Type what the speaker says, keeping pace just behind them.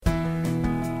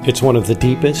It's one of the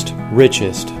deepest,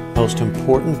 richest, most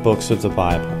important books of the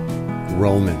Bible,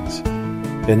 Romans.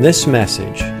 In this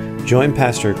message, join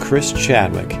Pastor Chris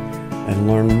Chadwick and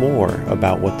learn more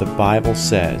about what the Bible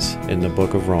says in the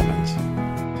book of Romans.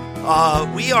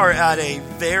 We are at a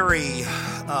very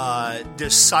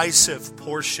decisive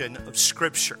portion of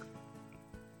Scripture.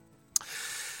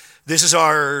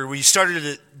 We started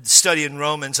a study in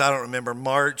Romans, I don't remember,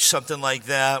 March, something like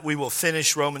that. We will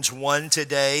finish Romans 1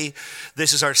 today.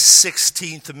 This is our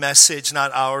 16th message,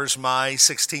 not ours, my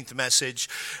 16th message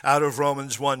out of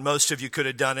Romans 1. Most of you could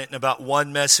have done it in about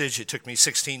one message. It took me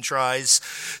 16 tries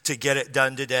to get it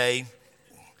done today.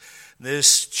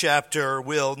 This chapter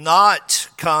will not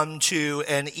come to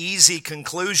an easy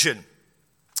conclusion.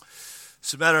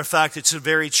 As a matter of fact, it's a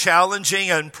very challenging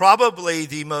and probably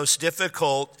the most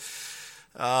difficult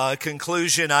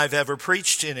conclusion I've ever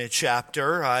preached in a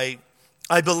chapter. I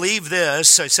believe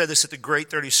this. I said this at the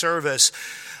Great 30 service.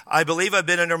 I believe I've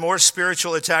been under more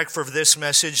spiritual attack for this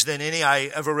message than any I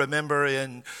ever remember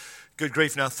in, good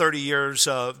grief, now 30 years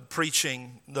of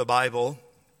preaching the Bible.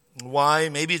 Why?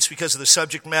 Maybe it's because of the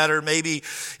subject matter. Maybe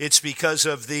it's because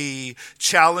of the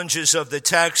challenges of the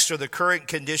text or the current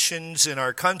conditions in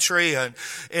our country and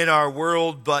in our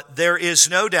world. But there is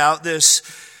no doubt this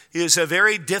is a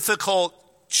very difficult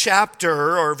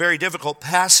chapter or a very difficult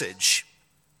passage.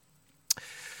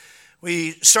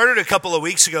 We started a couple of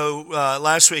weeks ago,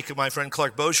 last week, my friend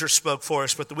Clark Bozier spoke for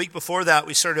us, but the week before that,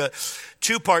 we started a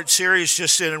two-part series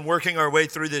just in working our way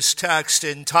through this text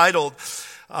entitled,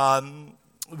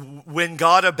 When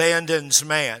God Abandons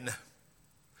Man.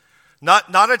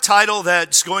 Not a title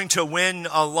that's going to win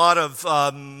a lot of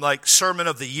like Sermon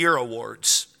of the Year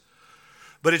awards,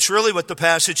 but it's really what the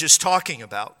passage is talking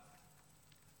about.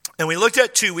 And we looked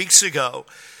at 2 weeks ago,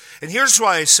 and here's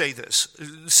why I say this.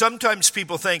 Sometimes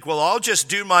people think, well, I'll just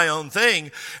do my own thing,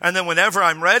 and then whenever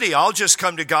I'm ready, I'll just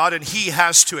come to God and He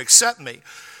has to accept me.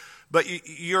 But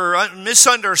you're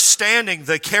misunderstanding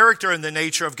the character and the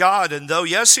nature of God. And though,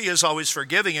 yes, He is always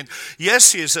forgiving, and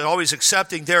yes, He is always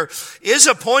accepting, there is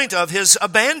a point of His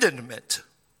abandonment.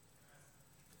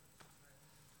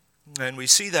 And we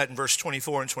see that in verse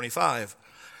 24 and 25.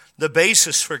 The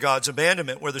basis for God's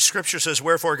abandonment, where the Scripture says,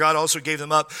 wherefore God also gave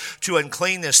them up to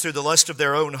uncleanness through the lust of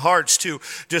their own hearts, to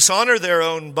dishonor their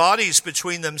own bodies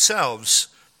between themselves,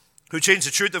 who changed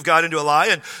the truth of God into a lie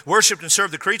and worshiped and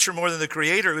served the creature more than the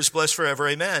Creator, who is blessed forever.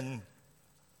 Amen.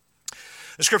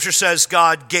 The Scripture says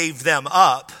God gave them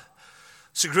up.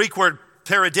 It's a Greek word,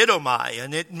 paradidomai,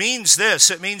 and it means this.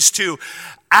 It means to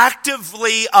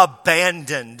actively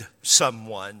abandon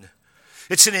someone.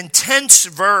 It's an intense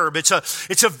verb. It's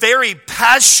a very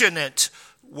passionate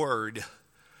word.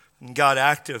 And God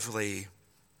actively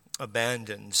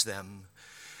abandons them.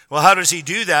 Well, how does He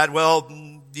do that? Well,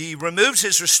 He removes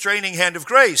His restraining hand of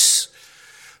grace.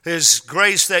 His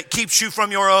grace that keeps you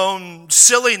from your own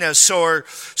silliness or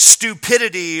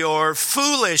stupidity or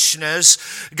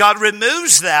foolishness. God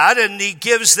removes that and He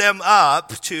gives them up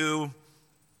to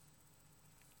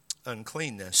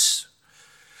uncleanness.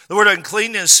 The word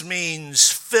uncleanness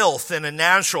means filth in a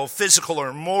natural, physical,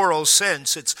 or moral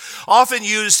sense. It's often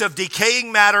used of decaying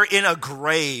matter in a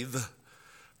grave.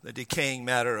 The decaying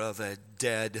matter of a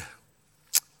dead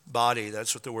body.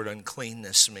 That's what the word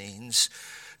uncleanness means.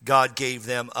 God gave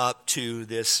them up to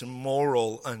this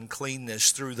moral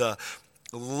uncleanness through the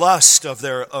lust of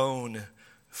their own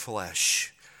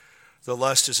flesh. The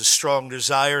lust is a strong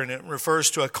desire, and it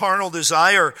refers to a carnal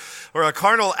desire or a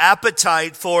carnal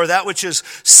appetite for that which is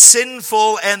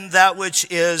sinful and that which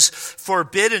is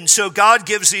forbidden. So God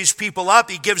gives these people up.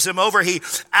 He gives them over. He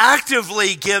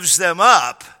actively gives them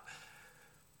up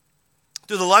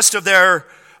to the lust of their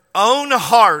own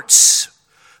hearts.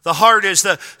 The heart is,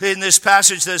 in this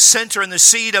passage, the center and the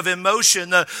seat of emotion,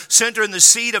 the center and the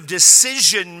seat of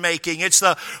decision making. It's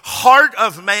the heart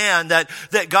of man that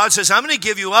God says, I'm going to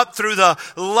give you up through the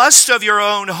lust of your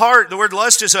own heart. The word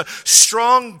lust is a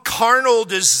strong carnal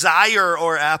desire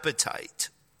or appetite.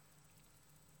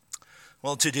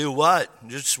 Well, to do what?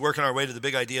 Just working our way to the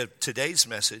big idea of today's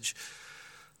message.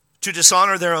 To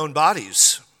dishonor their own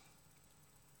bodies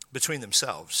between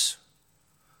themselves.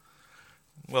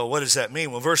 Well, what does that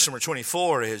mean? Well, verse number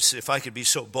 24 is, if I could be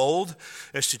so bold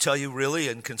as to tell you really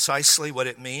and concisely what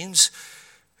it means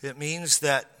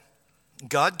that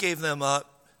God gave them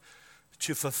up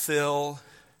to fulfill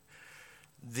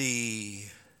the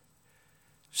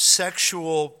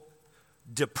sexual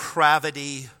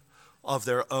depravity of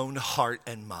their own heart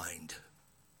and mind.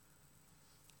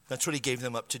 That's what He gave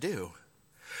them up to do.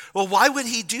 Well, why would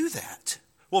He do that?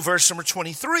 Well, verse number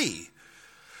 23.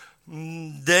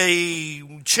 They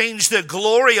change the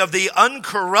glory of the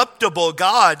uncorruptible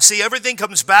God. See, everything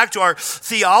comes back to our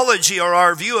theology or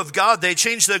our view of God. They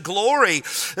change the glory,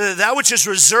 that which is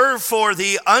reserved for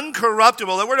the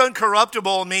uncorruptible. The word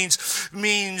uncorruptible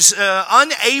means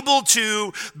unable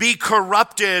to be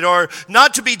corrupted or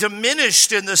not to be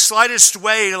diminished in the slightest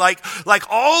way. Like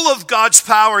all of God's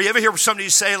power. You ever hear somebody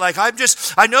say, like, I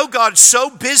know God's so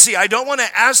busy, I don't want to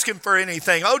ask him for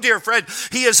anything. Oh, dear friend,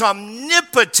 he is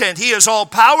omnipotent. He is all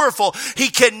powerful. He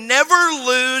can never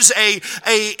lose a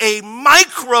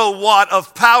microwatt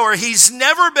of power. He's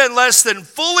never been less than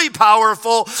fully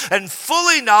powerful and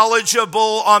fully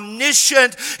knowledgeable,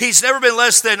 omniscient. He's never been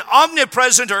less than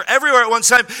omnipresent or everywhere at one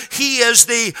time. He is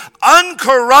the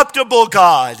uncorruptible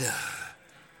God.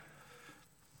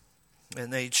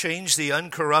 And they changed the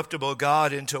uncorruptible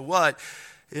God into what?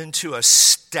 Into a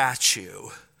statue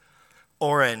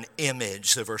or an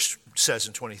image, the verse says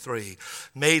in 23,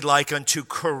 made like unto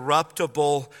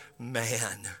corruptible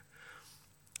man.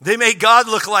 They made God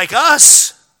look like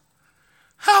us.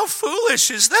 How foolish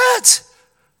is that?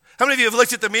 How many of you have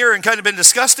looked at the mirror and kind of been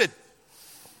disgusted?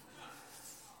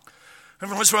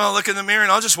 Every once in a while I'll look in the mirror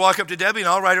and I'll just walk up to Debbie and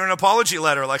I'll write her an apology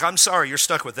letter like, I'm sorry, you're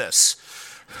stuck with this.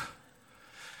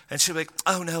 And she'll be like,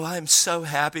 oh no, I'm so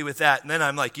happy with that. And then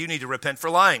I'm like, you need to repent for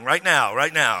lying right now,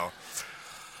 right now.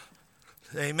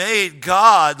 They made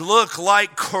God look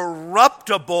like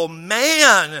corruptible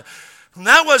man. And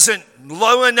that wasn't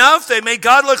low enough. They made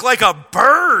God look like a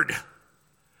bird.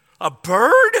 A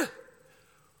bird?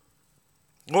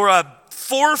 Or a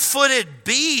four-footed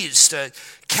beast, a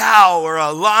cow or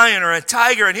a lion or a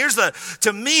tiger. And here's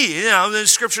to me, the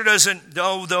scripture doesn't,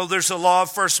 though there's a law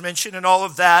of first mention and all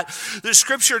of that, the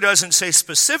scripture doesn't say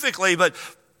specifically, but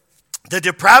the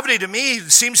depravity to me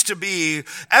seems to be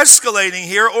escalating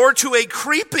here, or to a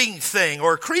creeping thing,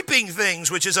 or creeping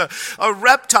things, which is a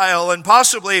reptile, and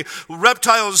possibly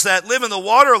reptiles that live in the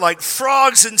water like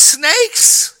frogs and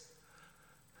snakes.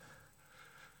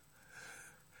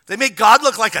 They make God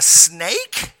look like a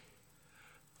snake?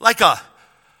 Like a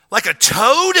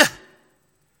toad?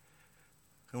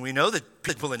 And we know that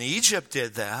people in Egypt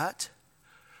did that.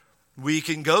 We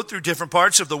can go through different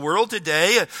parts of the world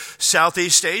today.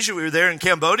 Southeast Asia, we were there in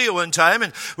Cambodia one time,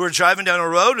 and we were driving down a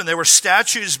road, and there were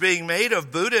statues being made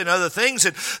of Buddha and other things,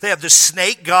 and they have the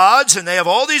snake gods, and they have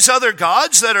all these other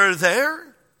gods that are there.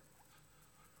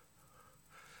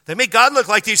 They make God look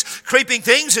like these creeping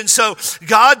things, and so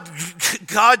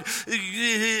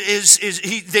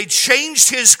they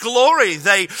changed his glory.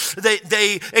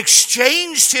 They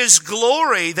exchanged his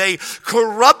glory. They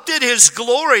corrupted his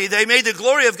glory. They made the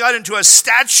glory of God into a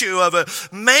statue of a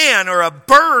man or a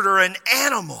bird or an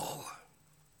animal.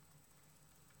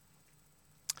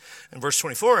 In verse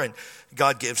 24, and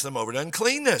God gives them over to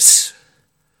uncleanness.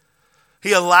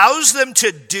 He allows them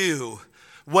to do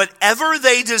whatever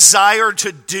they desire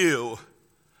to do,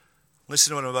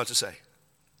 listen to what I'm about to say,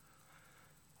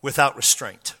 without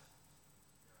restraint.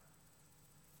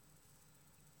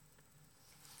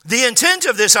 The intent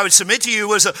of this, I would submit to you,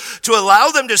 was to allow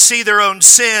them to see their own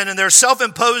sin and their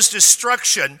self-imposed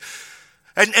destruction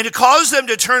and to cause them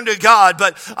to turn to God.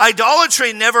 But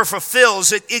idolatry never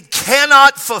fulfills. It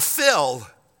cannot fulfill.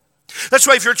 That's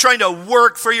why if you're trying to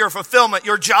work for your fulfillment,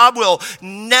 your job will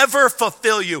never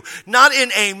fulfill you. Not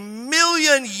in a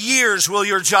million years will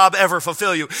your job ever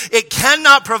fulfill you. It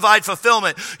cannot provide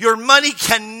fulfillment. Your money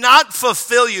cannot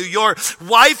fulfill you. Your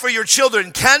wife or your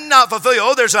children cannot fulfill you.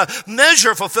 Oh, there's a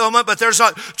measure of fulfillment, but there's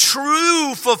not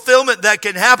true fulfillment that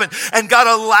can happen. And God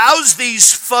allows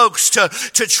these folks to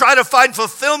try to find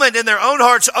fulfillment in their own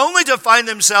hearts, only to find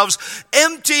themselves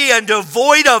empty and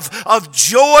devoid of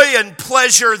joy and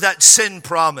pleasure that sin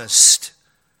promised.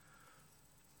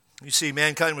 You see,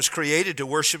 mankind was created to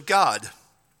worship God.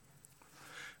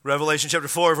 Revelation chapter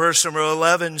 4, verse number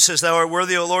 11 says, Thou art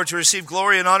worthy, O Lord, to receive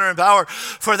glory and honor and power,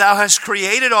 for thou hast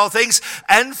created all things,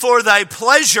 and for thy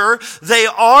pleasure they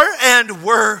are and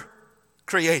were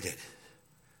created.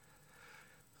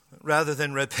 Rather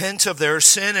than repent of their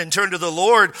sin and turn to the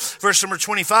Lord, verse number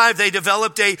 25, they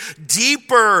developed a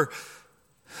deeper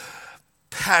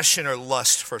passion or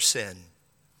lust for sin.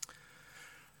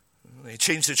 They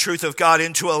changed the truth of God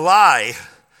into a lie.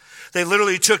 They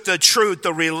literally took the truth,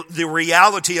 the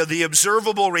reality of the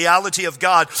observable reality of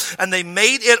God, and they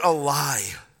made it a lie.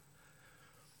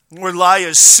 Where lie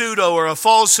is pseudo or a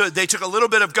falsehood. They took a little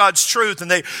bit of God's truth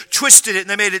and they twisted it and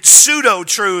they made it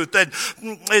pseudo-truth, and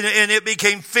it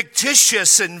became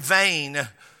fictitious and vain.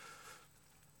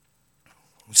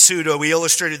 Pseudo, we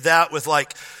illustrated that with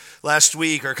last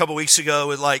week or a couple weeks ago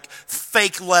with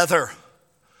fake leather.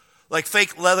 Like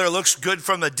fake leather looks good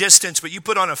from a distance, but you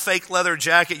put on a fake leather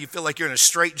jacket, you feel like you're in a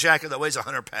straight jacket that weighs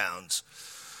 100 pounds.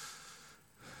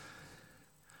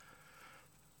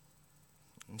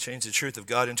 And change the truth of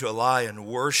God into a lie and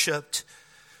worshiped.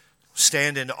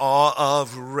 Stand in awe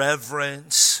of,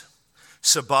 reverence.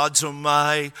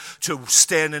 Sabadzomai, to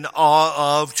stand in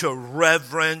awe of, to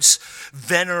reverence,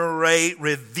 venerate,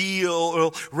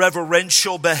 reveal,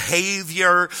 reverential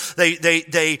behavior.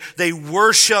 They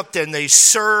worshiped and they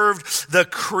served the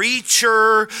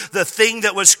creature, the thing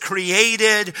that was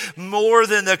created, more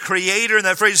than the creator. And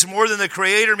that phrase, more than the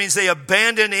creator, means they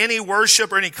abandoned any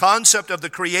worship or any concept of the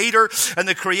creator. And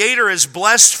the creator is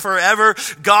blessed forever.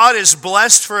 God is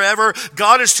blessed forever.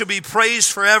 God is to be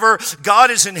praised forever.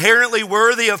 God is inherently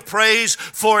worthy of praise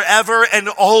forever and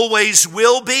always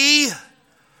will be.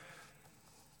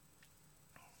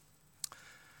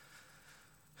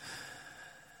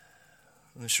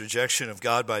 This rejection of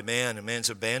God by man and man's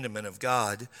abandonment of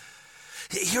God.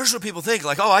 Here's what people think,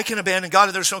 like, oh, I can abandon God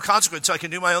and there's no consequence. I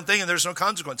can do my own thing and there's no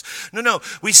consequence. No.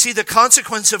 We see the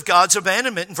consequence of God's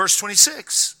abandonment in verse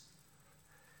 26.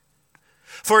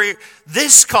 For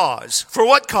this cause, for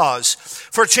what cause?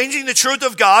 For changing the truth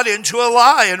of God into a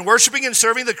lie and worshiping and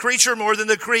serving the creature more than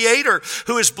the creator,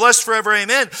 who is blessed forever,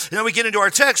 amen. And then we get into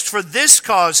our text. For this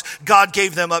cause, God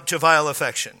gave them up to vile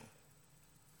affections.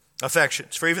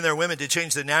 For even their women did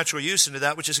change the natural use into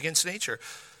that which is against nature.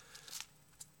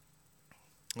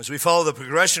 As we follow the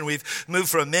progression, we've moved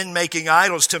from men making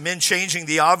idols to men changing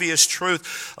the obvious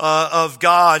truth of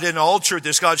God. And all truth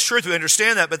is God's truth. We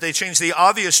understand that, but they changed the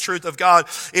obvious truth of God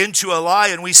into a lie.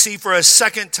 And we see for a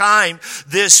second time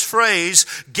this phrase,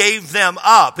 gave them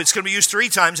up. It's going to be used 3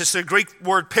 times. It's the Greek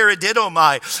word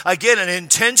paradidomai. Again, an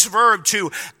intense verb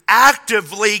to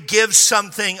actively give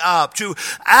something up, to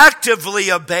actively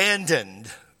abandon.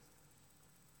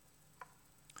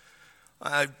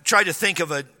 I tried to think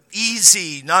of an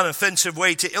easy, non-offensive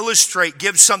way to illustrate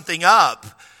give something up.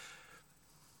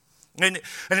 And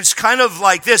it's kind of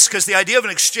like this, because the idea of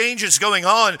an exchange is going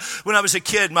on. When I was a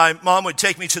kid, my mom would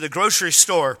take me to the grocery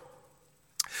store.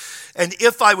 And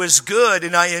if I was good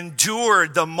and I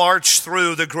endured the march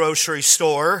through the grocery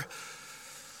store,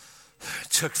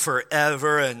 it took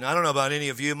forever, and I don't know about any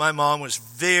of you, my mom was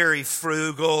very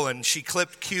frugal, and she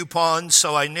clipped coupons,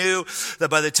 so I knew that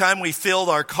by the time we filled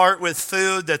our cart with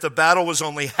food, that the battle was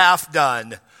only half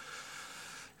done.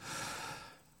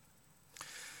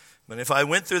 But if I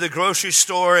went through the grocery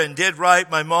store and did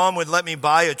right, my mom would let me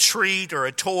buy a treat or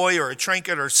a toy or a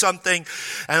trinket or something.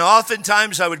 And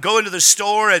oftentimes I would go into the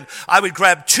store and I would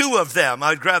grab 2 of them. I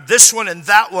would grab this one and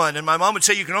that one. And my mom would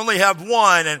say, you can only have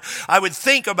one. And I would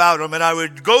think about them and I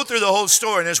would go through the whole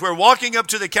store. And as we're walking up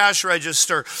to the cash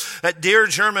register, that dear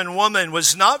German woman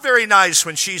was not very nice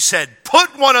when she said,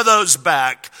 put one of those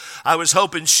back. I was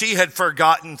hoping she had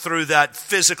forgotten through that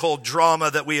physical drama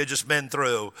that we had just been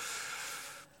through.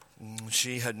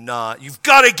 She had not. You've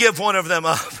got to give one of them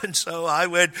up. And so I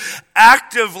would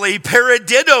actively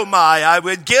paradidomai. I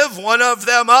would give one of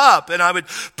them up and I would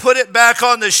put it back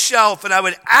on the shelf and I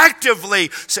would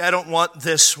actively say, I don't want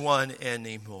this one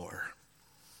anymore.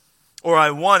 Or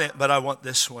I want it, but I want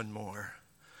this one more.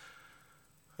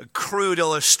 A crude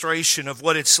illustration of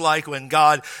what it's like when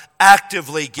God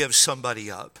actively gives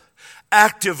somebody up,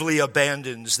 actively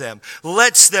abandons them,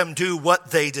 lets them do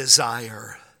what they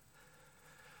desire.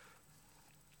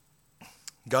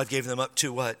 God gave them up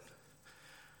to what?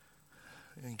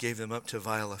 He gave them up to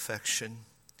vile affection.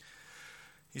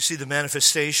 You see, the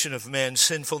manifestation of man's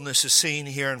sinfulness is seen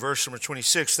here in verse number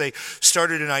 26. They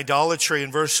started in idolatry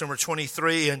in verse number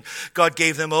 23, and God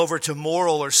gave them over to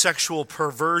moral or sexual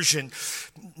perversion.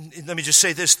 Let me just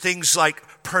say this, things like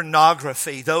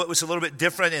pornography, though it was a little bit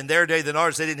different in their day than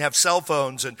ours. They didn't have cell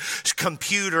phones and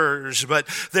computers, but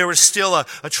there was still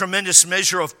a tremendous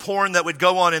measure of porn that would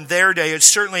go on in their day. It's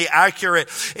certainly accurate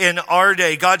in our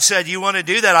day. God said, you want to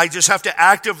do that? I just have to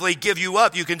actively give you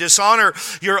up. You can dishonor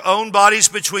your own bodies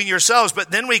between yourselves.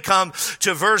 But then we come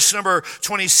to verse number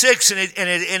 26 and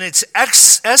it's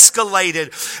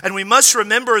escalated. And we must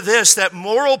remember this, that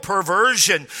moral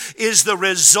perversion is the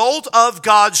result of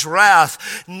God's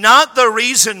wrath, not the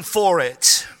reason for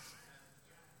it.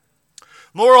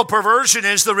 Moral perversion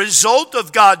is the result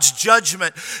of God's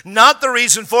judgment, not the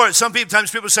reason for it.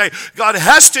 Sometimes people say, God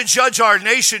has to judge our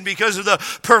nation because of the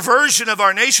perversion of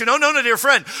our nation. Oh, no, dear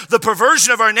friend. The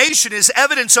perversion of our nation is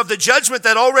evidence of the judgment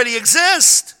that already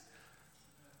exists.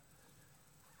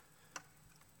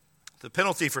 The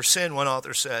penalty for sin, one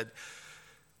author said,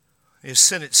 is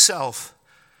sin itself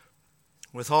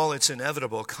with all its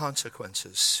inevitable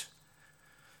consequences.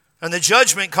 And the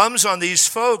judgment comes on these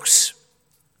folks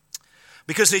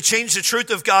because they change the truth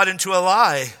of God into a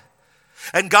lie.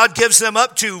 And God gives them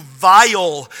up to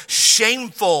vile,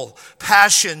 shameful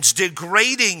passions,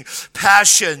 degrading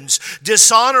passions,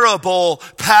 dishonorable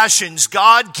passions.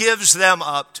 God gives them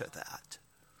up to that.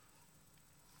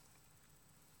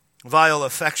 Vile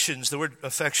affections. The word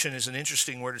affection is an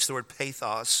interesting word. It's the word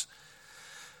pathos.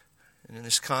 And in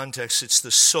this context, it's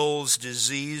the soul's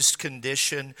diseased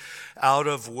condition out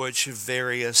of which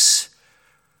various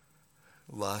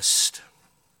lusts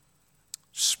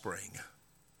spring.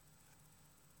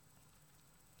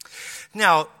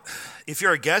 Now, if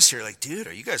you're a guest, you're like, dude,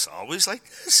 are you guys always like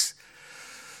this?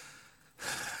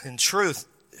 In truth,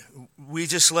 we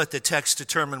just let the text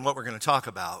determine what we're going to talk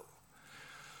about.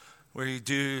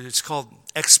 It's called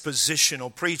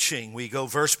expositional preaching. We go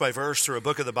verse by verse through a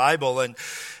book of the Bible and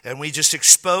we just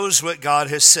expose what God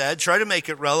has said, try to make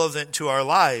it relevant to our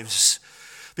lives.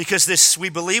 Because we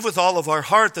believe with all of our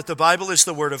heart that the Bible is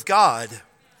the Word of God.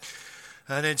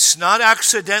 And it's not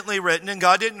accidentally written, and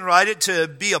God didn't write it to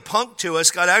be a punk to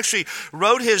us. God actually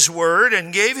wrote His Word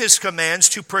and gave His commands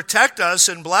to protect us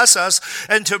and bless us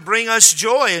and to bring us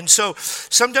joy. And so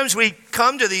sometimes we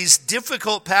come to these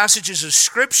difficult passages of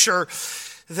Scripture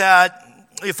that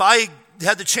if I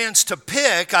had the chance to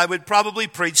pick, I would probably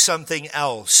preach something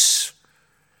else.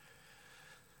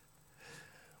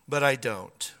 But I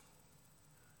don't.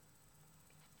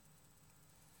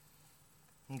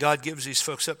 God gives these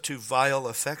folks up to vile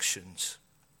affections.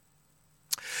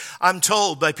 I'm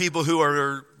told by people who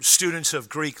are students of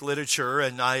Greek literature,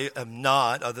 and I am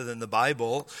not, other than the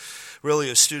Bible, really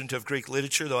a student of Greek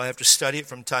literature, though I have to study it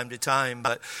from time to time.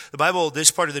 But the Bible,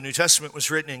 this part of the New Testament, was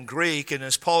written in Greek, and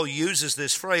as Paul uses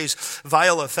this phrase,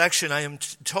 vile affection, I am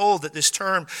told that this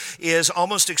term is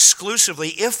almost exclusively,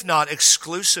 if not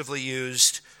exclusively,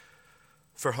 used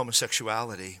for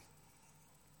homosexuality.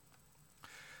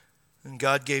 And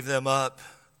God gave them up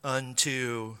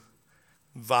unto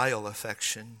vile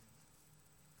affection.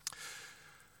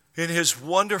 In his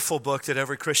wonderful book that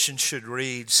every Christian should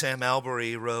read, Sam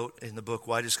Albury wrote in the book,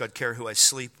 Why Does God Care Who I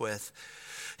Sleep With?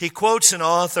 He quotes an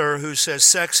author who says,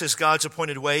 sex is God's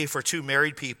appointed way for two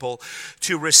married people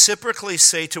to reciprocally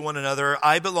say to one another,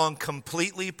 I belong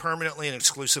completely, permanently, and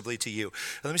exclusively to you.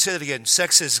 Let me say that again.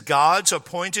 Sex is God's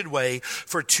appointed way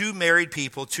for two married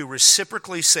people to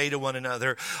reciprocally say to one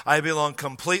another, I belong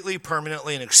completely,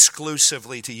 permanently, and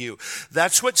exclusively to you.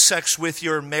 That's what sex with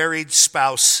your married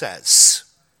spouse says.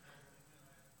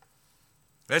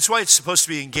 That's why it's supposed to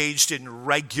be engaged in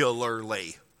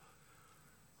regularly.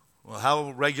 Well, how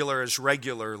regular is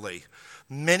regularly?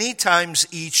 Many times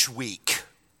each week.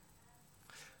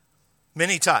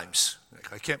 Many times.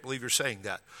 I can't believe you're saying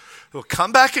that. Well,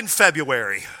 come back in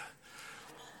February.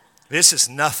 This is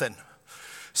nothing.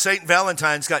 St.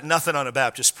 Valentine's got nothing on a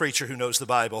Baptist preacher who knows the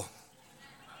Bible.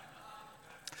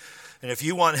 And if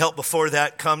you want help before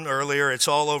that, come earlier. It's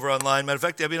all over online. Matter of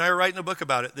fact, Debbie and I are writing a book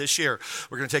about it this year.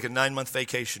 We're going to take a 9-month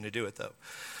vacation to do it, though.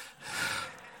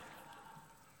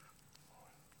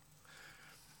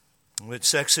 But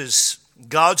sex is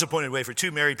God's appointed way for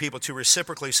two married people to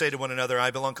reciprocally say to one another,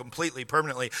 I belong completely,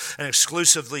 permanently, and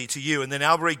exclusively to you. And then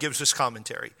Albury gives this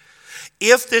commentary.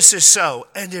 If this is so,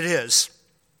 and it is,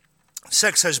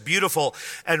 sex has beautiful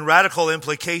and radical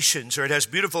implications, or it has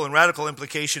beautiful and radical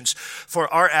implications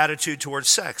for our attitude towards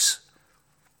sex.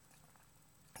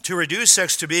 To reduce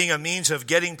sex to being a means of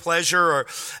getting pleasure or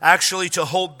actually to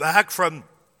hold back from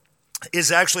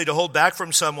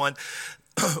someone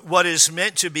what is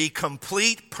meant to be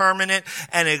complete, permanent,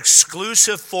 and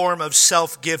exclusive form of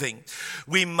self-giving.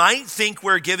 We might think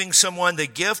we're giving someone the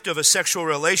gift of a sexual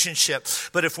relationship,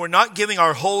 but if we're not giving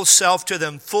our whole self to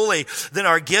them fully, then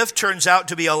our gift turns out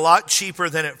to be a lot cheaper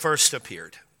than it first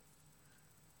appeared.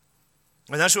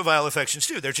 And that's what vile affections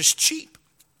do. They're just cheap.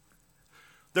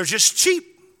 They're just cheap.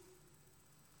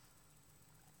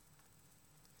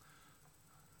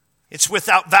 It's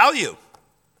without value.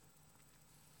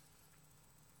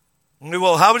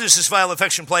 Well, how does this vile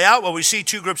affection play out? Well, we see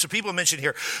two groups of people mentioned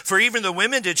here. For even the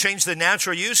women did change the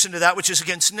natural use into that which is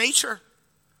against nature.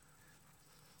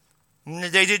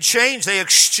 They did change. They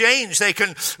exchanged. They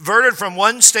converted from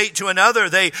one state to another.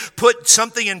 They put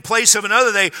something in place of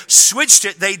another. They switched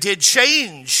it. They did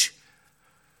change.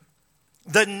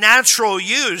 The natural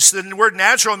use, the word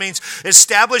natural means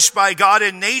established by God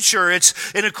in nature.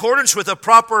 It's in accordance with a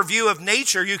proper view of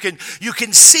nature. You can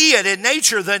see it in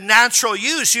nature, the natural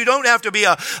use. You don't have to be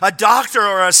a doctor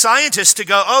or a scientist to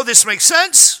go, oh, this makes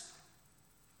sense.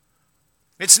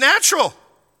 It's natural.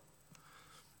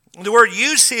 The word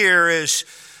use here is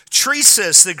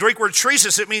Tresis, the Greek word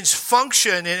tresis, it means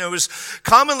function, and it was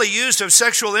commonly used of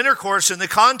sexual intercourse. In the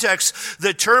context,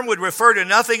 the term would refer to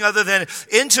nothing other than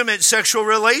intimate sexual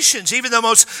relations. Even the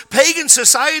most pagan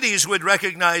societies would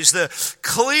recognize the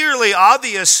clearly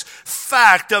obvious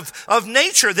fact of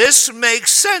nature. This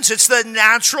makes sense. It's the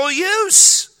natural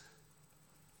use.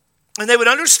 And they would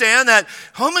understand that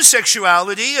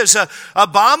homosexuality is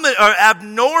abnormal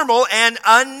and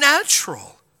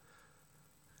unnatural.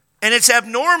 And its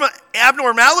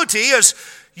abnormality is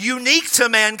unique to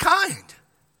mankind.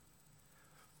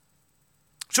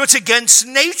 So it's against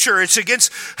nature. It's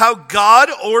against how God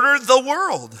ordered the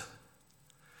world.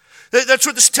 That's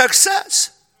what this text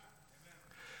says.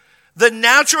 The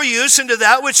natural use into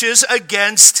that which is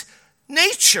against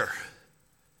nature.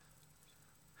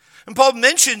 And Paul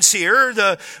mentions here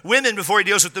the women before he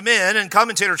deals with the men, and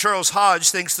commentator Charles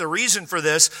Hodge thinks the reason for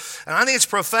this, and I think it's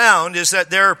profound, is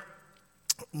that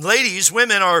ladies,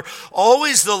 women are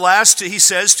always the last, he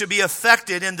says, to be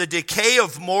affected in the decay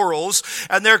of morals,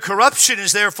 and their corruption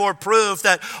is therefore proof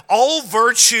that all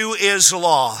virtue is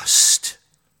lost.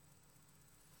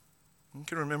 You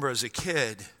can remember as a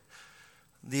kid,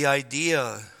 the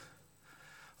idea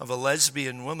of a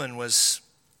lesbian woman was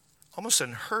almost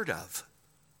unheard of.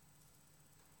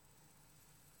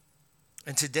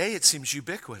 And today it seems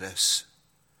ubiquitous.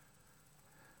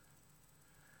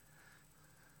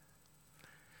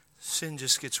 Sin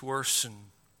just gets worse and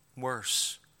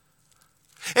worse.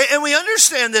 And we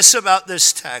understand this about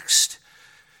this text.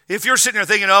 If you're sitting there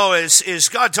thinking, is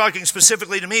God talking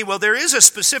specifically to me? Well, there is a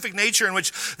specific nature in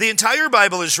which the entire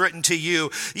Bible is written to you.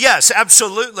 Yes,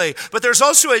 absolutely. But there's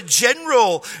also a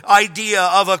general idea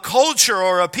of a culture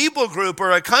or a people group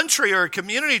or a country or a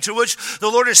community to which the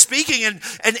Lord is speaking.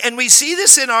 And we see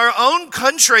this in our own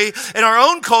country, in our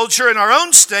own culture, in our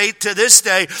own state to this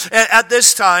day, at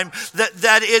this time,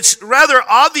 that it's rather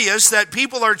obvious that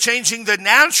people are changing the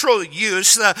natural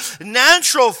use, the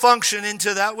natural function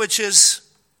into that which is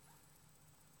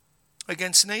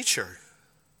against nature.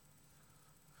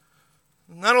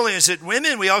 Not only is it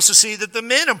women, we also see that the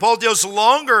men, and Paul deals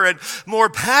longer and more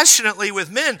passionately with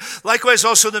men. Likewise,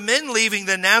 also the men leaving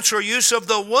the natural use of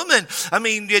the woman. I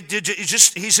mean,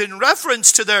 he's in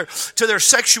reference to their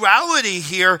sexuality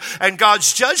here and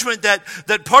God's judgment, that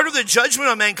part of the judgment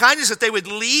of mankind is that they would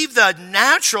leave the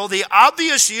natural, the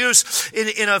obvious use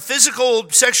in a physical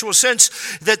sexual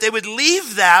sense, that they would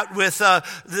leave that with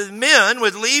the men,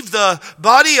 would leave the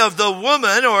body of the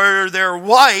woman or their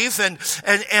wife,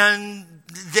 and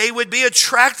they would be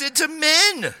attracted to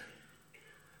men.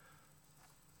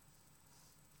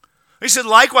 He said,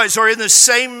 likewise, or in the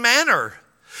same manner.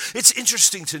 It's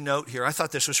interesting to note here, I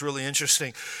thought this was really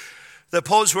interesting, that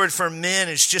Paul's word for men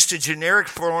is just a generic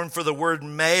form for the word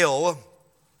male.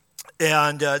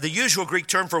 And the usual Greek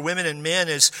term for women and men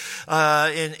is,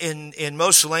 in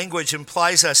most language,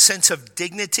 implies a sense of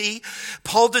dignity.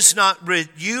 Paul does not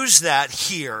use that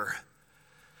here.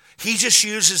 He just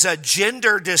uses a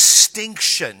gender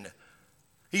distinction.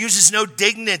 He uses no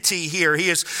dignity here. He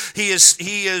is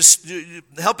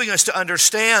helping us to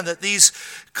understand that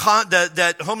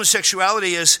that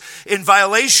homosexuality is in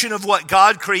violation of what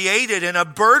God created and a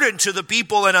burden to the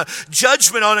people and a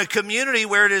judgment on a community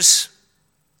where it is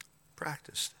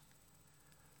practiced.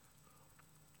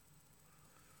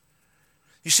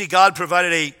 You see, God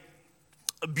provided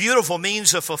a beautiful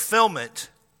means of fulfillment.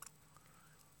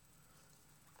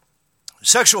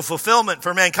 Sexual fulfillment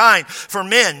for mankind, for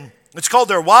men. It's called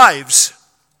their wives.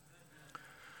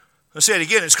 I'll say it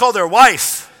again. It's called their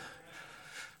wife.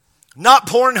 Not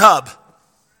Pornhub.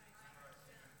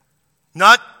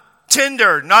 Not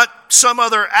Tinder. Not some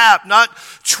other app. Not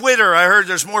Twitter. I heard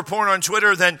there's more porn on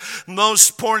Twitter than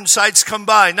most porn sites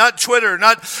combined. Not Twitter.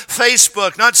 Not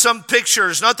Facebook. Not some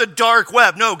pictures. Not the dark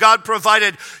web. No, God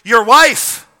provided your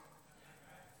wife.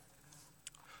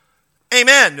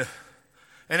 Amen.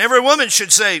 And every woman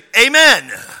should say, amen.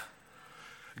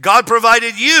 God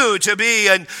provided you to be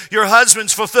your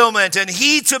husband's fulfillment and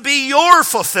he to be your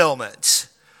fulfillment.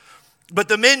 But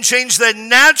the men changed the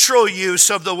natural use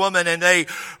of the woman and they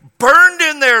burned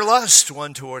in their lust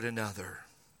one toward another.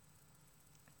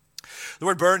 The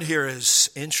word burned here is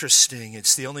interesting.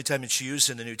 It's the only time it's used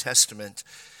in the New Testament.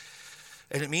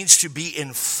 And it means to be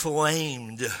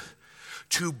inflamed,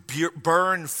 to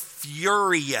burn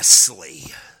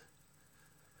furiously.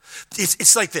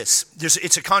 It's like this.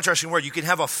 It's a contrasting word. You can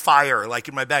have a fire, like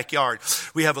in my backyard.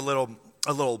 We have a little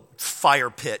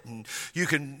fire pit, and you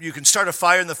can start a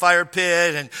fire in the fire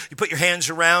pit, and you put your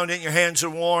hands around it, and your hands are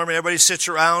warm, and everybody sits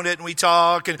around it, and we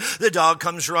talk, and the dog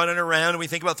comes running around, and we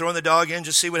think about throwing the dog in,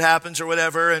 just see what happens or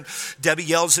whatever. And Debbie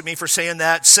yells at me for saying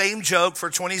that same joke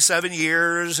for 27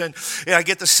 years, and I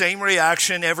get the same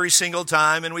reaction every single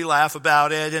time, and we laugh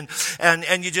about it.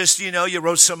 And you just, you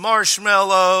roast some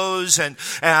marshmallows, and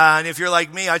if you're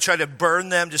like me, I try to burn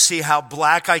them to see how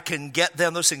black I can get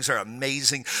them. Those things are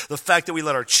amazing. The fact that we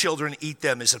let our children eat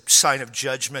them is a sign of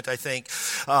judgment, I think.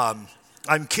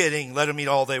 I'm kidding. Let them eat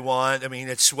all they want. I mean,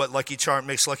 it's what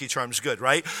makes Lucky Charms good,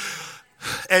 right?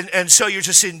 And so you're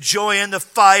just enjoying the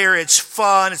fire. It's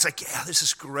fun. It's like, yeah, this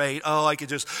is great. Oh, I could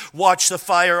just watch the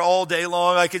fire all day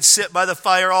long. I could sit by the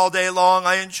fire all day long.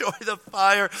 I enjoy the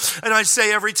fire. And I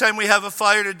say every time we have a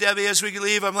fire to Debbie as we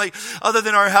leave, I'm like, other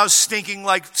than our house stinking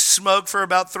like smoke for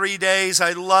about 3 days,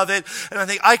 I love it. And I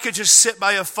think I could just sit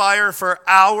by a fire for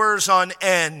hours on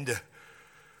end.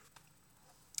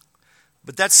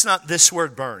 But that's not this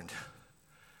word burned.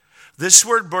 This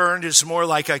word burned is more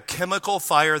like a chemical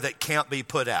fire that can't be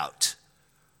put out.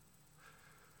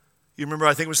 You remember,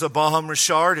 I think it was the Baham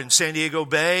Richard in San Diego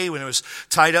Bay when it was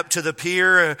tied up to the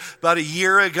pier about a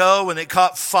year ago, when it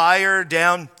caught fire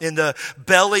down in the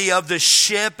belly of the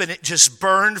ship, and it just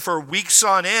burned for weeks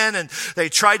on end, and they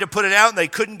tried to put it out and they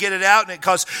couldn't get it out, and it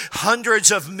caused hundreds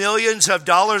of millions of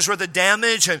dollars worth of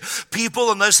damage, and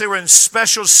people, unless they were in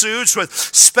special suits with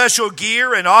special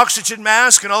gear and oxygen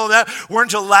masks and all of that,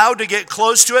 weren't allowed to get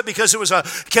close to it because it was a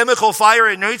chemical fire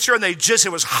in nature, and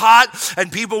it was hot,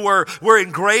 and people were in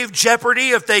grave jeopardy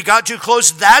if they got too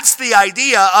close. That's the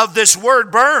idea of this word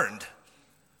burned.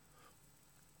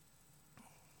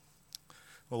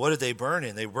 Well, what did they burn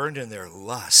in? They burned in their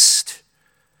lust.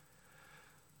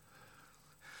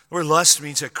 The word lust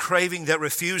means a craving that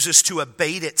refuses to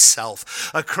abate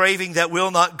itself, a craving that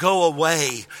will not go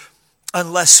away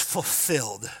unless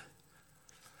fulfilled.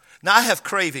 Now, I have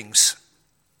cravings.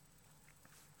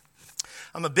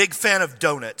 I'm a big fan of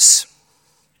donuts.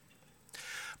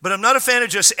 But I'm not a fan of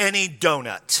just any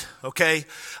donut, okay?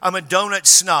 I'm a donut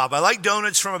snob. I like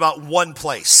donuts from about one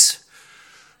place.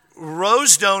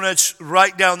 Rose Donuts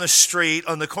right down the street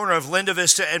on the corner of Linda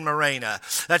Vista and Morena.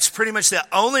 That's pretty much the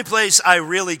only place I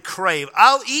really crave.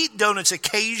 I'll eat donuts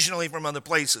occasionally from other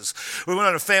places. We went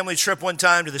on a family trip one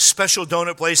time to this special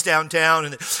donut place downtown,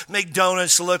 and they make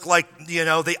donuts look like,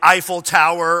 the Eiffel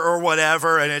Tower or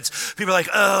whatever, and people are like,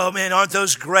 oh man, aren't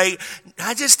those great?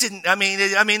 I just didn't,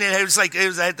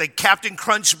 it had the Captain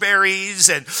Crunch berries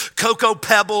and Cocoa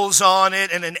Pebbles on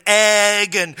it and an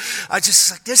egg, and I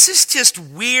just like, this is just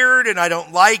weird and I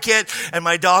don't like it. And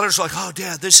my daughter's like, oh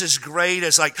Dad, this is great.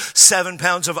 It's like 7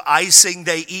 pounds of icing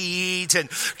they eat, and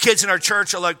kids in our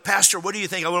church are like, Pastor, what do you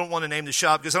think? I don't want to name the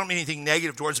shop because I don't mean anything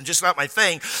negative towards them, just not my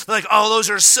thing. They're like, oh, those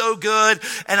are so good.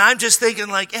 And I'm just thinking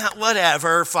like, yeah,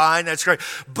 whatever, fine, that's great.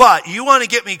 But you want to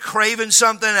get me craving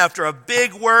something after a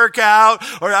big workout,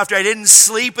 or after I didn't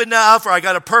sleep enough, or I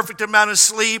got a perfect amount of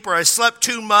sleep, or I slept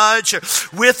too much,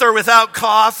 with or without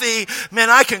coffee, man,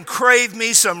 I can crave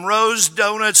me some Rose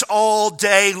Donuts all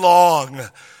day long.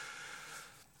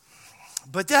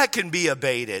 But that can be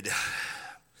abated.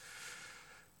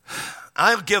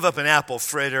 I'll give up an apple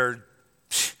fritter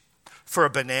for a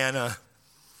banana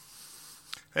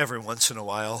every once in a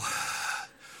while.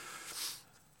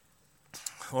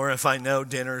 Or if I know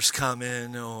dinner's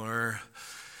coming, or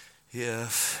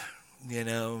if,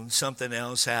 something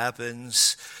else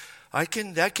happens,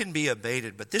 that can be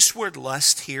abated. But this word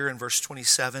lust here in verse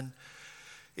 27,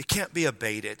 it can't be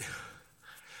abated.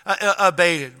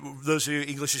 Abated, those of you,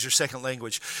 English is your second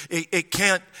language. It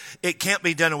can't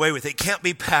be done away with. It can't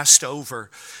be passed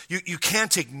over. You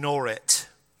can't ignore it.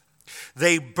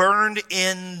 They burned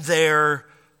in their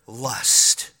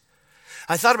lust.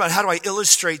 I thought about how do I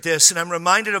illustrate this, and I'm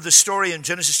reminded of the story in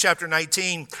Genesis chapter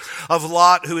 19 of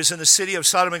Lot, who is in the city of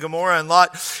Sodom and Gomorrah, and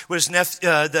Lot was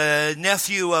the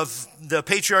nephew of the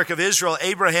patriarch of Israel,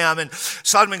 Abraham, and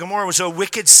Sodom and Gomorrah was a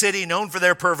wicked city known for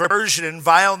their perversion and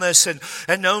vileness,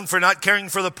 and known for not caring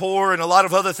for the poor and a lot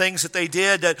of other things that they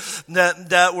did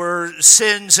that were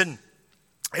sins. And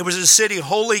it was a city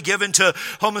wholly given to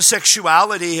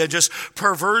homosexuality and just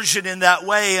perversion in that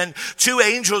way. And two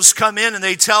angels come in and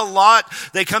they tell Lot,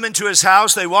 they come into his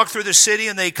house, they walk through the city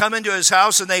and they come into his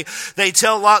house and they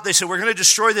tell Lot, they said, we're going to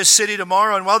destroy this city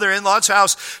tomorrow. And while they're in Lot's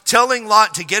house, telling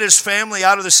Lot to get his family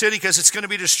out of the city because it's going to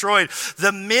be destroyed,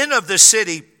 the men of the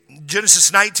city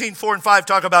Genesis 19, 4 and 5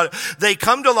 talk about it. They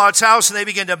come to Lot's house and they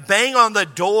begin to bang on the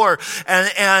door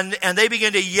and they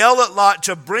begin to yell at Lot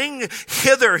to bring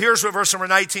hither. Here's what verse number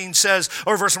 19 says,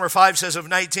 or verse number 5 says of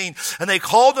 19. And they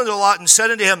called unto Lot and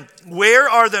said unto him, where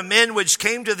are the men which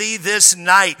came to thee this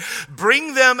night?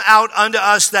 Bring them out unto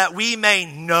us that we may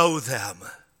know them.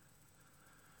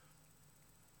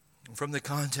 From the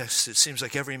context, it seems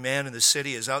like every man in the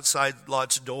city is outside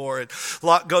Lot's door, and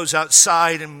Lot goes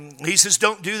outside and he says,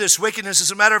 don't do this wickedness. As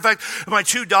a matter of fact, my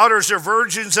 2 daughters are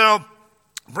virgins, and I'll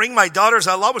bring my daughters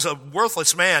out. Lot was a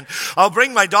worthless man. I'll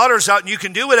bring my daughters out, and you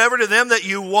can do whatever to them that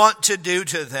you want to do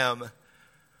to them.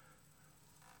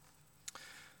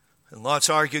 And Lot's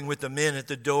arguing with the men at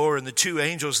the door, and the 2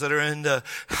 angels that are in the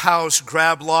house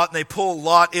grab Lot and they pull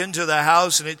Lot into the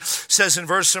house. And it says in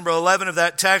verse number 11 of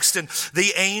that text, and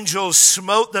the angels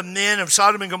smote the men of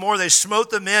Sodom and Gomorrah. They smote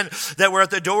the men that were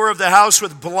at the door of the house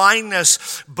with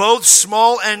blindness, both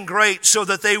small and great, so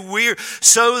that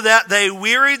they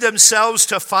wearied themselves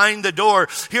to find the door.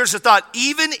 Here's the thought.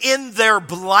 Even in their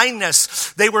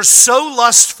blindness, they were so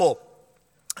lustful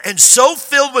and so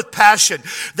filled with passion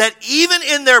that even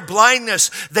in their blindness,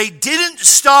 they didn't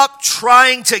stop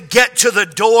trying to get to the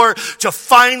door to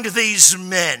find these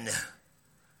men.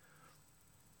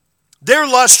 Their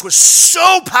lust was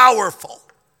so powerful.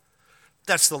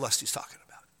 That's the lust he's talking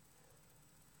about.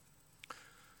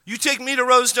 You take me to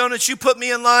Rose Donuts, you put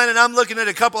me in line, and I'm looking at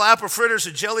a couple apple fritters,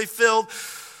 a jelly filled.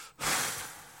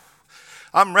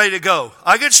 I'm ready to go.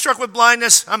 I get struck with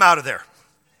blindness, I'm out of there.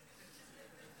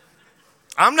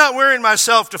 I'm not wearying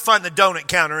myself to find the donut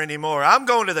counter anymore. I'm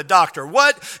going to the doctor.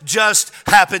 What just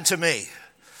happened to me?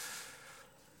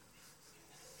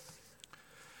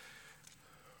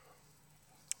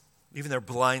 Even their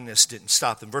blindness didn't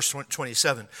stop them. Verse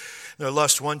 27, their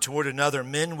lust one toward another,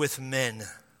 men with men.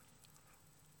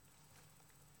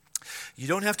 You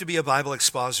don't have to be a Bible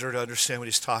expositor to understand what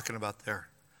he's talking about there.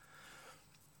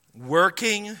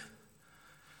 Working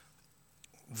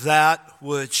that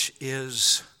which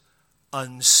is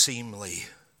unseemly,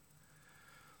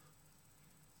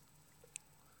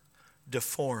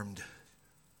 deformed,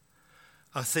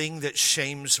 a thing that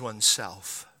shames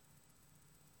oneself,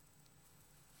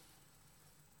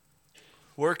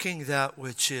 working that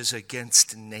which is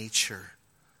against nature,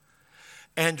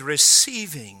 and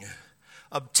receiving,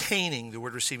 obtaining, the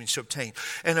word receiving is to obtain,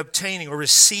 and obtaining or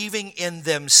receiving in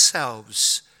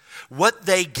themselves. What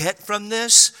they get from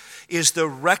this is the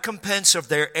recompense of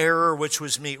their error, which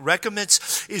was meat.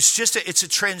 Recompense is it's a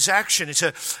transaction. It's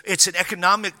an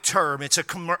economic term. It's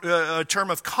a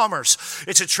term of commerce.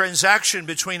 It's a transaction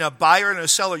between a buyer and a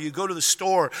seller. You go to the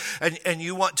store and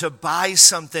you want to buy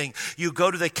something. You go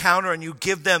to the counter and you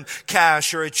give them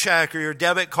cash or a check or your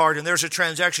debit card, and there's a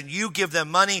transaction. You give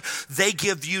them money. They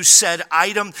give you said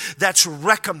item. That's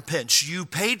recompense. You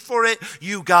paid for it.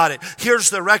 You got it. Here's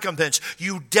the recompense.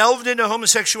 You delved into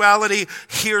homosexuality.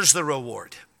 Here's the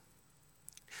reward.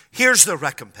 Here's the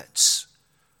recompense.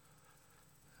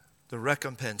 The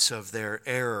recompense of their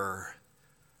error.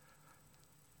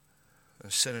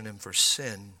 A synonym for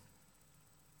sin.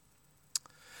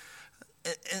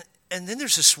 And then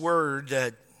there's this word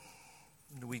that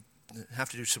we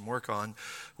have to do some work on,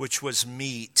 which was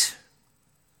meat,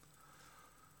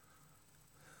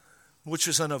 which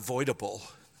was unavoidable.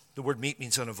 The word meat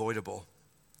means unavoidable.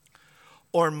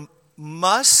 Or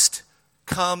must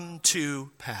come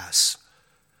to pass.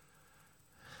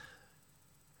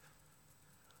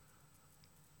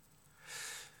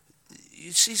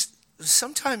 You see,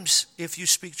 sometimes if you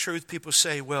speak truth, people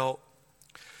say, well,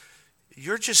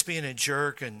 you're just being a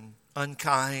jerk and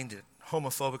unkind and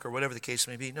homophobic or whatever the case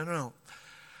may be. No.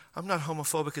 I'm not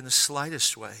homophobic in the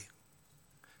slightest way.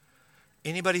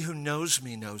 Anybody who knows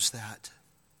me knows that.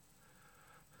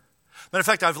 Matter of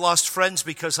fact, I've lost friends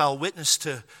because I'll witness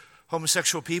to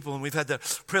homosexual people, and we've had the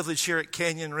privilege here at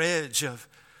Canyon Ridge of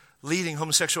leading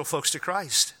homosexual folks to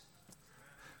Christ.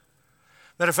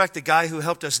 Matter of fact, the guy who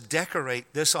helped us decorate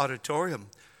this auditorium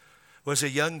was a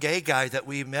young gay guy that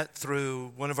we met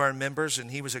through one of our members,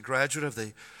 and he was a graduate of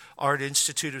the Art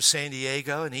Institute of San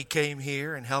Diego, and he came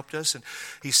here and helped us, and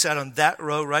he sat on that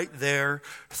row right there,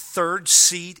 third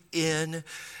seat in.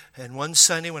 And one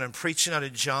Sunday when I'm preaching out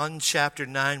of John chapter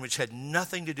 9, which had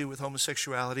nothing to do with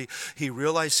homosexuality, he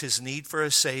realized his need for a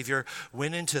Savior,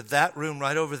 went into that room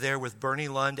right over there with Bernie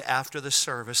Lund after the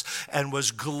service, and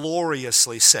was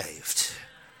gloriously saved.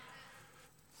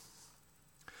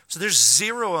 So there's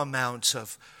zero amounts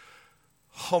of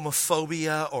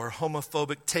homophobia or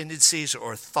homophobic tendencies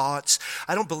or thoughts.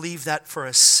 I don't believe that for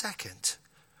a second.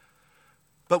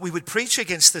 But we would preach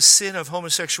against the sin of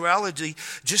homosexuality,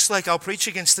 just like I'll preach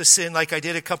against the sin like I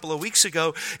did a couple of weeks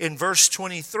ago in verse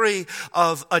 23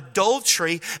 of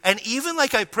adultery, and even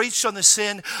like I preached on the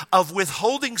sin of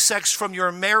withholding sex from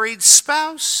your married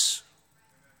spouse.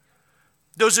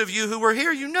 Those of you who were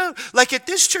here, you know, like at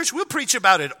this church, we'll preach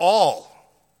about it all.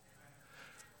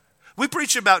 We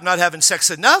preach about not having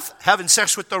sex enough, having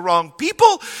sex with the wrong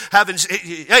people,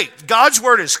 hey, God's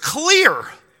word is clear.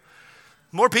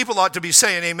 More people ought to be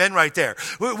saying amen right there.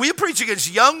 We preach against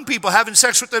young people having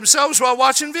sex with themselves while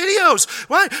watching videos.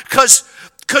 Why?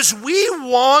 Because we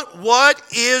want what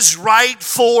is right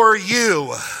for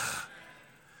you.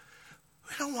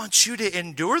 We don't want you to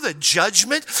endure the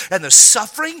judgment and the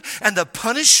suffering and the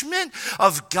punishment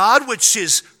of God, which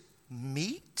is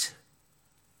meat.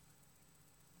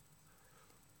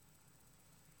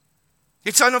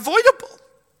 It's unavoidable.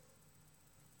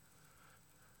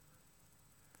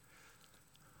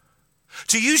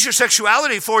 To use your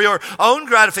sexuality for your own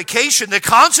gratification, the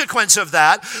consequence of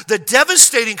that, the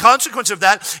devastating consequence of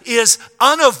that is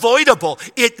unavoidable.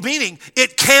 Meaning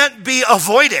it can't be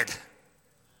avoided.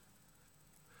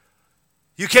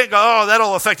 You can't go, oh,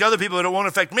 that'll affect other people, but it won't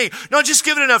affect me. No, just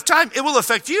give it enough time. It will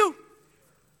affect you.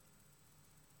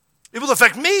 It will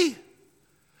affect me.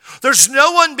 There's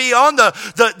no one beyond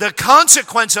the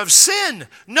consequence of sin.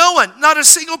 No one, not a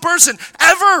single person,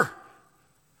 ever.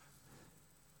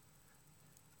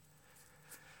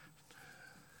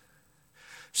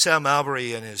 Sam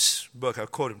Malbury in his book, I'll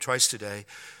quote him twice today,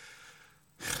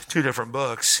 2 different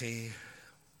books, he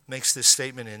makes this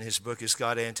statement in his book, Is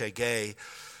God Anti-Gay?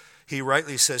 He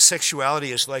rightly says,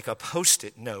 sexuality is like a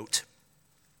Post-it note.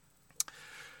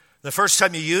 The first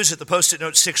time you use it, the Post-it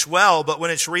note sticks well, but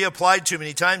when it's reapplied too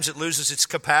many times, it loses its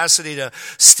capacity to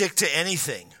stick to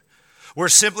anything. We're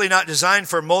simply not designed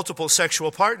for multiple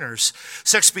sexual partners.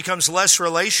 Sex becomes less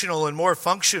relational and more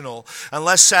functional and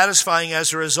less satisfying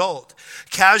as a result.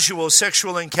 Casual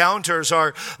sexual encounters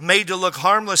are made to look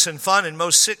harmless and fun in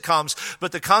most sitcoms,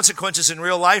 but the consequences in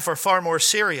real life are far more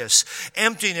serious.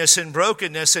 Emptiness and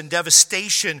brokenness and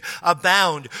devastation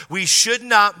abound. We should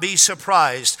not be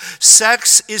surprised.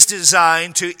 Sex is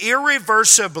designed to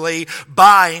irreversibly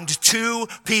bind two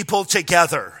people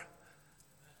together.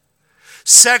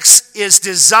 Sex is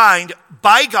designed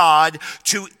by God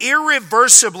to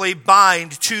irreversibly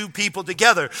bind two people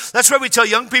together. That's why we tell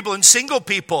young people and single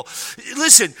people,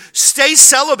 listen, stay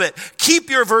celibate.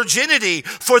 Keep your virginity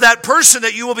for that person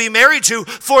that you will be married to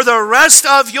for the rest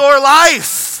of your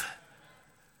life.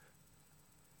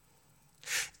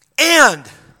 And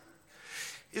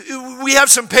we have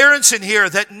some parents in here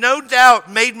that no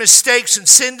doubt made mistakes and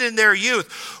sinned in their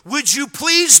youth. Would you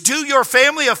please do your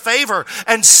family a favor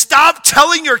and stop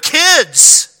telling your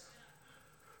kids?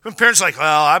 When parents are like,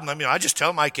 well, I just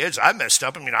tell my kids I messed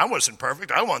up. I wasn't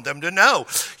perfect. I want them to know.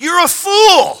 You're a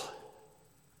fool.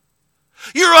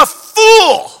 You're a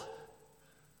fool.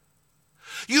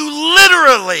 You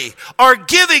literally are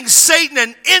giving Satan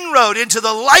an inroad into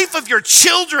the life of your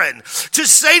children to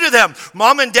say to them,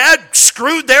 Mom and Dad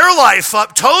screwed their life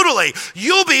up totally.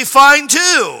 You'll be fine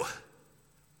too.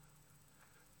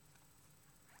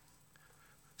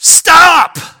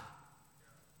 Stop.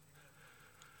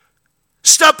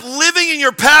 Stop living in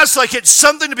your past like it's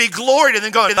something to be gloried and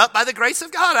then going, by the grace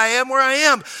of God, I am where I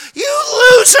am. You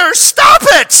loser, stop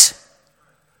it.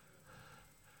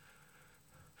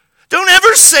 Don't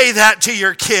ever say that to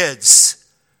your kids.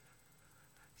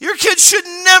 Your kids should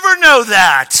never know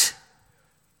that.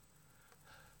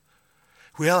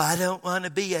 Well, I don't want to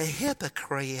be a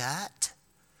hypocrite.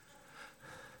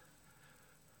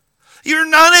 You're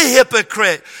not a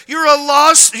hypocrite. You're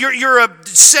a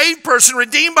saved person,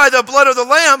 redeemed by the blood of the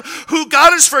Lamb, who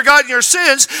God has forgotten your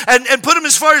sins and put them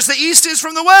as far as the east is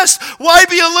from the west. Why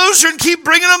be a loser and keep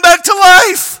bringing them back to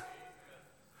life?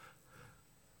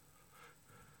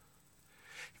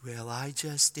 Well, I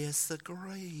just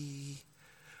disagree.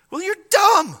 Well, you're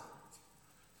dumb.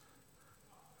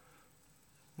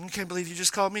 I can't believe you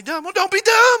just called me dumb. Well, don't be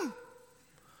dumb.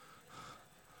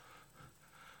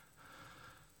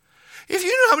 If you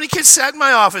knew how many kids sat in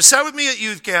my office, sat with me at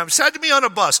youth camp, sat to me on a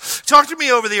bus, talked to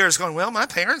me over the years going, well, my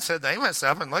parents said they messed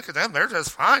up and look at them, they're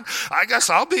just fine. I guess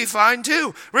I'll be fine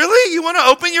too. Really? You want to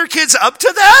open your kids up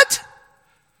to that?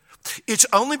 It's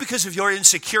only because of your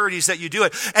insecurities that you do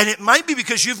it. And it might be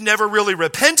because you've never really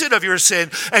repented of your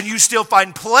sin and you still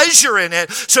find pleasure in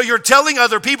it. So you're telling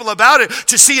other people about it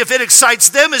to see if it excites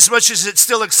them as much as it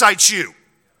still excites you.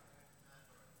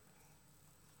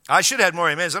 I should have had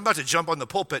more amens. I'm about to jump on the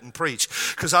pulpit and preach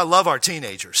because I love our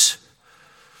teenagers.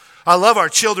 I love our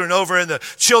children over in the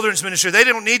children's ministry. They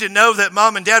don't need to know that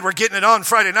mom and dad were getting it on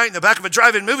Friday night in the back of a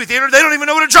drive-in movie theater. They don't even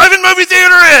know what a drive-in movie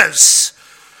theater is.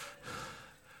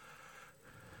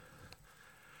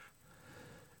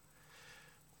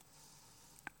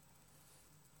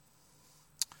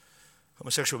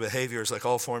 Homosexual behavior is like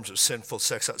all forms of sinful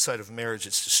sex outside of marriage.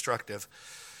 It's destructive.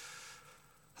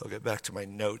 I'll get back to my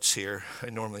notes here.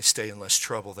 I normally stay in less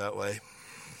trouble that way.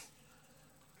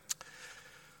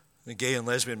 The Gay and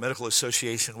Lesbian Medical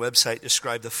Association website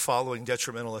described the following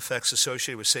detrimental effects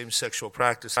associated with same-sexual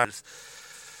practices.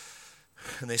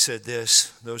 And they said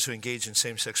this: those who engage in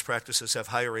same-sex practices have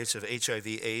higher rates of HIV,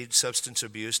 AIDS, substance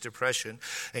abuse, depression,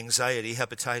 anxiety,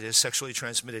 hepatitis, sexually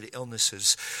transmitted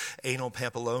illnesses, anal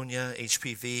papillonia,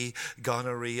 HPV,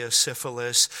 gonorrhea,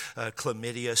 syphilis,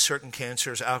 chlamydia, certain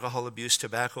cancers, alcohol abuse,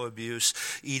 tobacco abuse,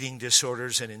 eating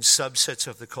disorders, and in subsets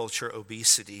of the culture,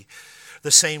 obesity. The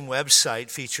same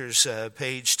website features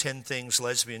page 10 things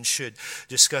lesbians should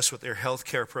discuss with their health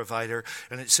care provider.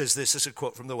 And it says this is a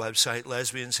quote from the website: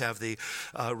 lesbians have the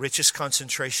richest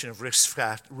concentration of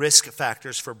risk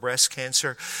factors for breast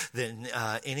cancer than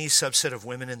any subset of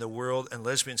women in the world, and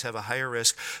lesbians have a higher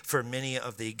risk for many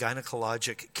of the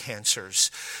gynecologic cancers.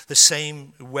 The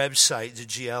same website, the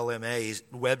GLMA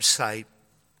website,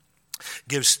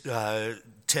 gives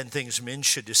 10 things men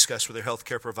should discuss with their health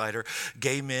care provider.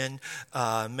 Gay men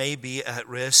may be at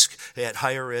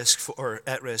higher risk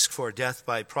for death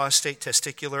by prostate,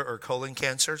 testicular, or colon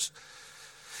cancers.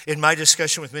 In my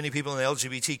discussion with many people in the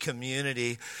LGBT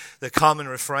community, the common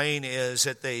refrain is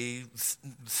that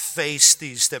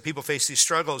people face these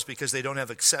struggles because they don't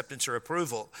have acceptance or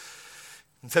approval.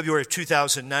 In February of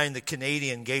 2009, the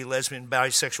Canadian Gay, Lesbian,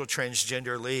 Bisexual,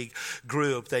 Transgender League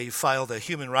group, they filed a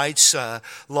human rights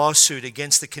lawsuit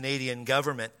against the Canadian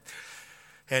government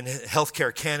and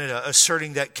Healthcare Canada,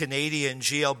 asserting that Canadian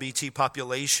GLBT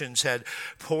populations had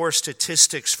poor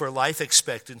statistics for life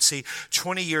expectancy,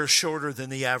 20 years shorter than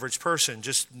the average person.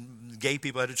 Just gay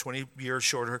people had a 20 years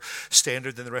shorter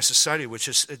standard than the rest of society, which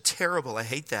is terrible. I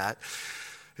hate that.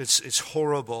 It's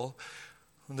horrible.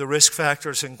 The risk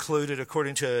factors included,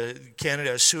 according to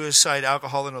Canada, suicide,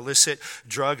 alcohol and illicit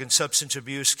drug and substance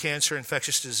abuse, cancer,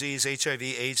 infectious disease, HIV,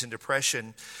 AIDS, and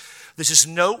depression. This is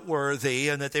noteworthy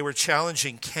in that they were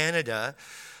challenging Canada.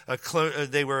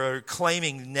 They were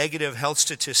claiming negative health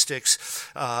statistics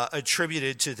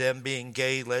attributed to them being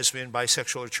gay, lesbian,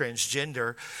 bisexual, or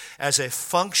transgender as a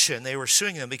function. They were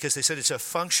suing them because they said it's a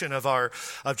function of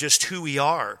just who we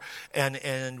are,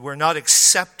 and we're not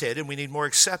accepted, and we need more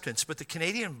acceptance. But the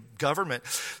Canadian government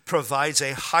provides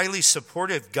a highly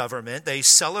supportive government. They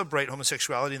celebrate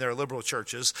homosexuality in their liberal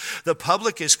churches. The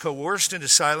public is coerced into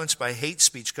silence by hate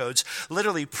speech codes.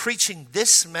 Literally preaching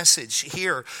this message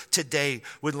here today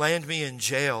would land me in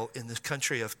jail in the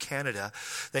country of Canada.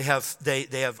 They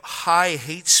have high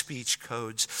hate speech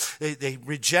codes. They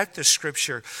reject the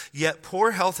scripture, yet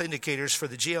poor health indicators for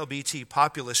the GLBT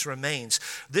populace remains.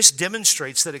 This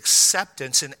demonstrates that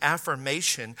acceptance and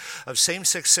affirmation of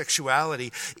same-sex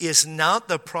sexuality is not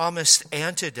the promised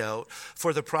antidote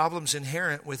for the problems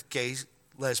inherent with gay,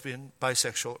 lesbian,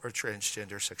 bisexual, or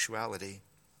transgender sexuality.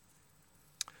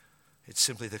 It's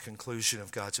simply the conclusion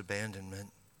of God's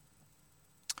abandonment.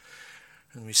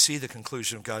 And we see the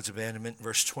conclusion of God's abandonment in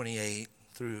verse 28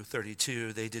 through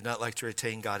 32. They did not like to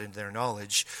retain God in their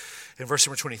knowledge. In verse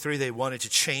number 23, they wanted to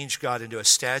change God into a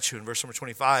statue. In verse number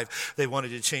 25, they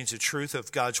wanted to change the truth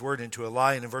of God's word into a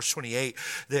lie. And in verse 28,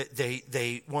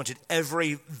 they wanted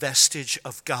every vestige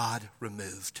of God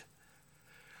removed.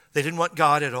 They didn't want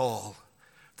God at all.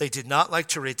 They did not like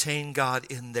to retain God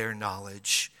in their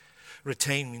knowledge.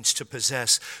 Retain means to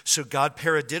possess. So God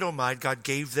paradidomai, God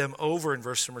gave them over in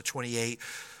verse number 28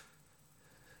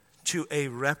 to a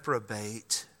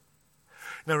reprobate.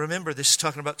 Now remember, this is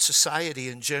talking about society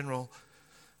in general,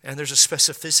 and there's a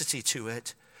specificity to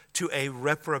it. To a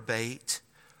reprobate,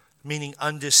 meaning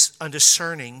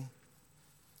undiscerning,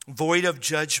 void of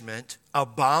judgment,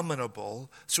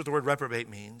 abominable. That's what the word reprobate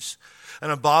means.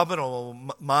 An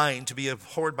abominable mind to be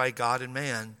abhorred by God and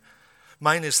man.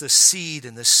 Mine is the seed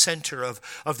and the center of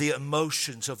the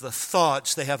emotions, of the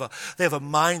thoughts. They have a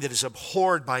mind that is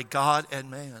abhorred by God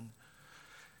and man.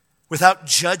 Without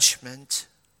judgment,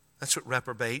 that's what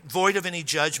reprobate. Void of any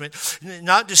judgment,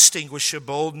 not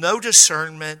distinguishable, no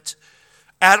discernment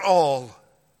at all.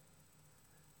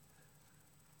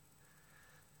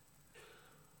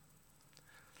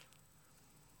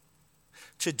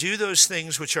 To do those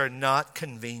things which are not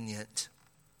convenient,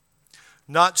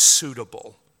 not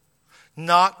suitable,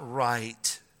 not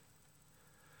right.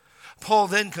 Paul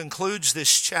then concludes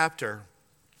this chapter,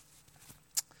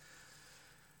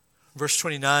 verse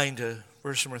 29 to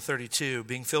Verse number 32,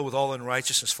 being filled with all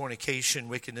unrighteousness, fornication,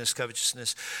 wickedness,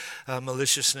 covetousness,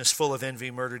 maliciousness, full of envy,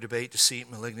 murder, debate,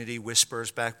 deceit, malignity, whisperers,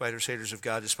 backbiters, haters of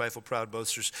God, despiteful, proud,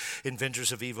 boasters,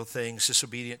 inventors of evil things,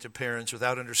 disobedient to parents,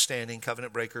 without understanding,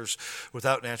 covenant breakers,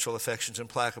 without natural affections,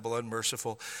 implacable,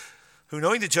 unmerciful, who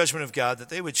knowing the judgment of God, that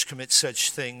they which commit such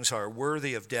things are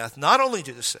worthy of death, not only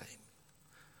do the same,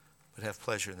 but have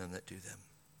pleasure in them that do them.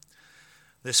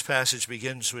 This passage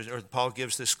begins with, or Paul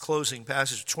gives this closing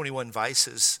passage, 21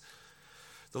 vices.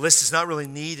 The list is not really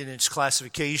neat in its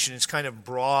classification. It's kind of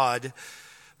broad,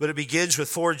 but it begins with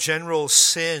 4 general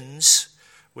sins,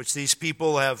 which these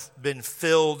people have been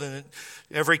filled in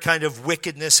every kind of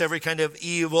wickedness, every kind of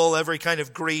evil, every kind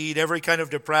of greed, every kind of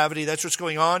depravity. That's what's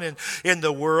going on in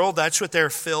the world. That's what they're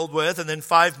filled with. And then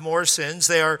 5 more sins.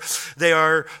 They are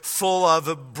full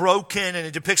of broken, and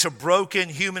it depicts a broken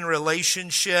human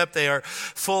relationship. They are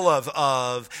full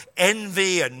of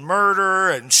envy and murder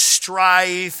and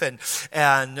strife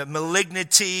and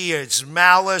malignity. It's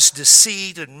malice,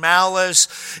 deceit and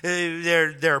malice.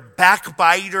 They're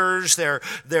backbiters. They're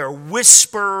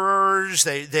whisperers.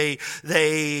 They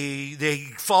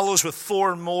follows with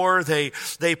 4 more. They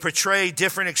portray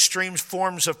different extreme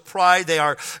forms of pride. They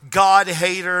are God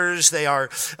haters. They are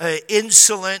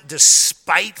insolent,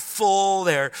 despiteful.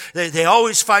 They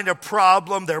always find a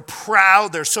problem. They're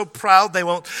proud. They're so proud they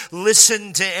won't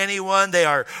listen to anyone. They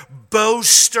are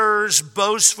boasters,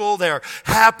 boastful. They are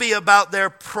happy about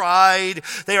their pride.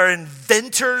 They are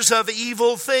inventors of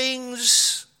evil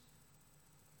things.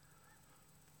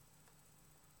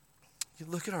 You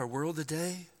look at our world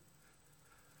today,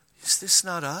 is this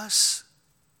not us?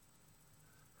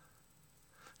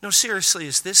 No, seriously,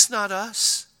 is this not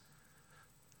us?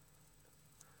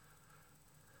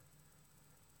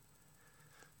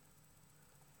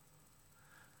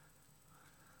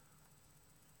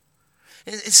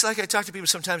 It's like I talk to people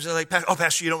sometimes and they're like, oh,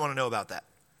 Pastor, you don't want to know about that.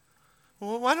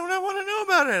 Well, why don't I want to know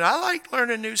about it? I like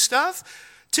learning new stuff.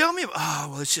 Tell me,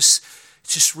 well, it's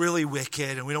just really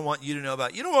wicked and we don't want you to know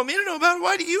about it. You don't want me to know about it?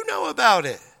 Why do you know about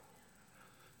it?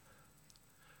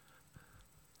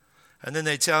 And then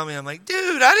they tell me, I'm like,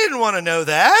 dude, I didn't want to know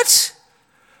that.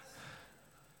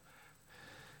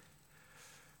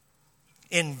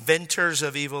 Inventors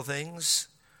of evil things,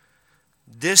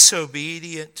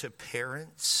 disobedient to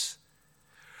parents.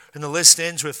 And the list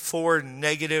ends with 4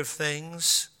 negative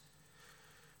things.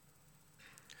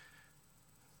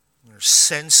 They're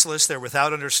senseless. They're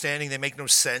without understanding. They make no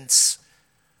sense.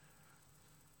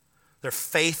 They're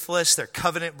faithless. They're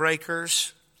covenant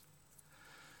breakers.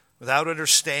 Without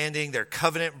understanding, they're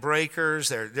covenant breakers.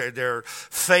 They're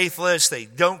faithless. They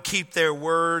don't keep their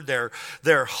word.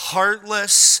 They're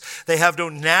heartless. They have no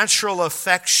natural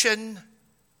affection.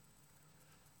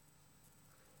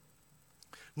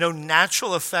 No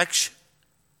natural affection.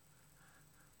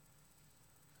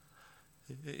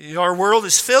 Our world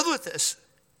is filled with this.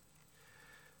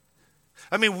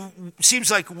 I mean, it seems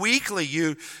like weekly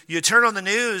you turn on the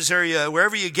news or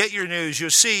wherever you get your news, you'll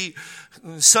see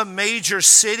some major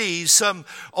city, some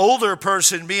older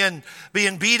person being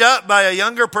beat up by a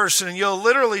younger person, and you'll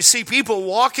literally see people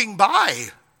walking by.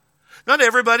 Not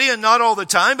everybody and not all the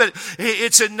time, but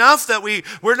it's enough that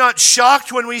we're not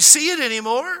shocked when we see it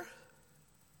anymore.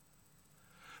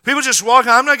 People just walk,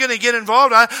 I'm not going to get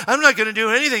involved. I'm not going to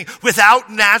do anything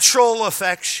without natural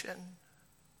affection.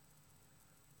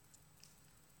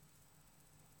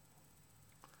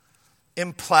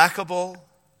 Implacable,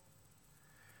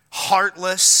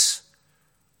 heartless,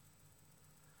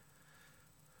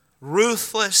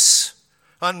 ruthless,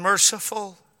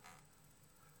 unmerciful.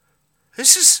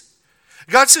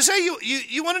 God says, hey,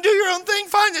 you want to do your own thing?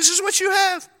 Fine, this is what you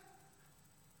have.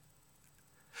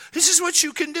 This is what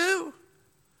you can do.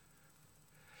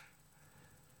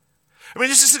 I mean,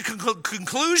 this is the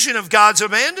conclusion of God's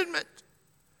abandonment.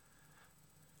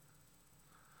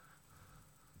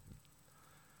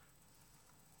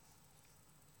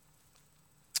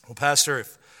 Well, Pastor,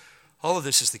 if all of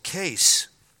this is the case,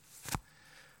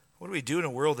 what do we do in a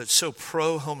world that's so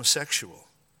pro-homosexual?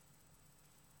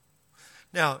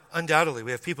 Now, undoubtedly,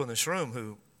 we have people in this room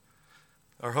who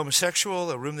are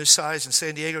homosexual, a room this size in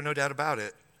San Diego, no doubt about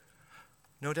it.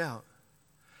 No doubt.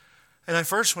 And I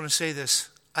first want to say this.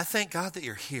 I thank God that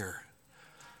you're here.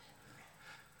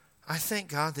 I thank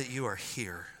God that you are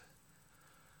here.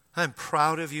 I'm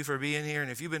proud of you for being here. And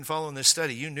if you've been following this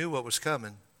study, you knew what was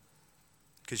coming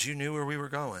because you knew where we were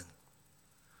going.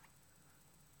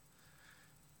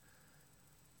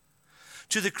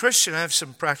 To the Christian, I have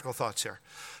some practical thoughts here.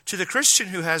 To the Christian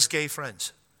who has gay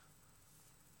friends,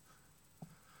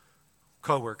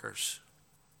 co-workers,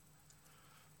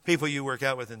 people you work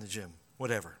out with in the gym,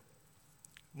 whatever.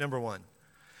 Number one,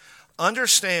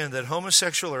 Understand that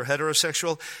homosexual or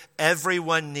heterosexual,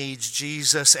 everyone needs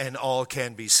Jesus and all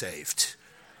can be saved.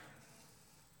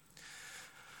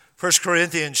 1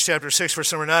 Corinthians chapter 6,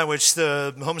 verse number 9, which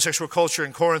the homosexual culture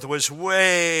in Corinth was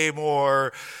way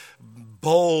more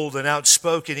bold and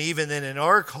outspoken even than in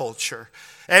our culture.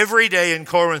 Every day in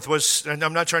Corinth was, and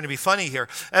I'm not trying to be funny here,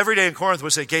 every day in Corinth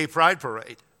was a gay pride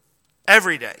parade.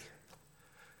 Every day.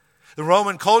 The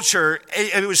Roman culture,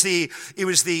 it was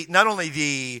the not only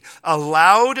the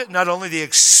allowed, not only the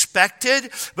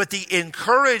expected, but the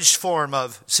encouraged form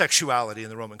of sexuality in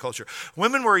the Roman culture.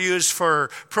 Women were used for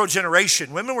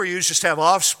progeneration. Women were used just to have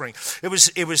offspring. It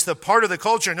was the part of the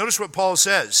culture. Notice what Paul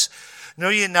says. Know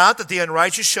ye not that the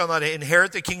unrighteous shall not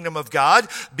inherit the kingdom of God?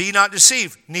 Be not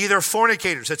deceived. Neither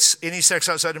fornicators, that's any sex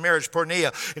outside of marriage,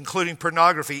 porneia, including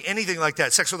pornography, anything like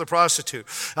that, sex with a prostitute,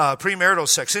 premarital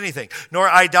sex, anything, nor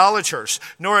idolaters,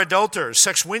 nor adulterers,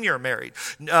 sex when you're married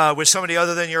with somebody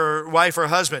other than your wife or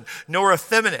husband, nor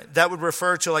effeminate, that would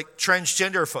refer to like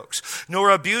transgender folks, nor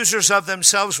abusers of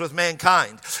themselves with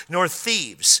mankind, nor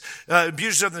thieves,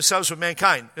 abusers of themselves with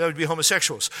mankind, that would be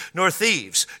homosexuals, nor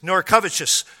thieves, nor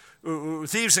covetous,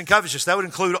 thieves and covetous, that would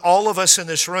include all of us in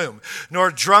this room,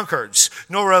 nor drunkards,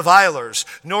 nor revilers,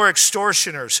 nor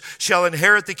extortioners shall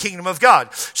inherit the kingdom of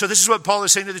God. So this is what Paul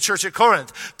is saying to the church at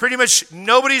Corinth. Pretty much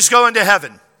nobody's going to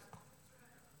heaven.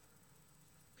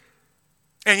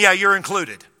 And yeah, you're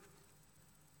included.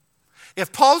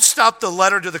 If Paul stopped the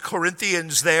letter to the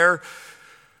Corinthians there,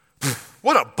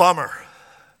 what a bummer.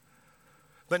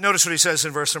 But notice what he says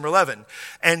in verse number 11.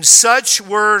 And such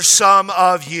were some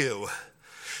of you.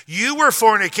 You were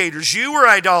fornicators, you were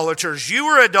idolaters, you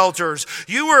were adulterers,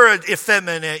 you were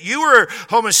effeminate, you were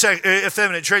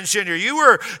effeminate, transgender, you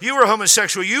were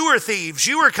homosexual, you were thieves,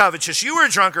 you were covetous, you were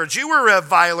drunkards, you were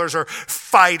revilers or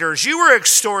fighters, you were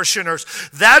extortioners.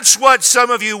 That's what some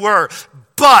of you were.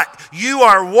 But you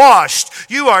are washed,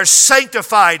 you are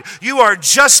sanctified, you are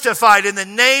justified in the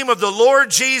name of the Lord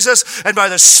Jesus and by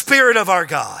the Spirit of our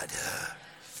God.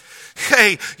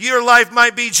 Hey, your life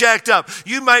might be jacked up.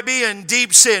 You might be in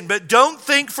deep sin, but don't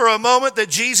think for a moment that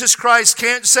Jesus Christ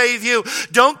can't save you.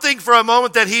 Don't think for a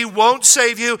moment that he won't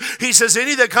save you. He says,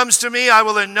 any that comes to me, I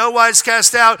will in no wise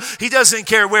cast out. He doesn't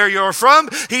care where you're from.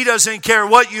 He doesn't care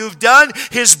what you've done.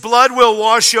 His blood will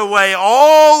wash away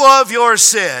all of your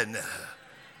sin.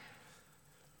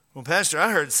 Well, Pastor,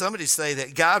 I heard somebody say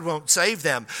that God won't save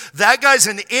them. That guy's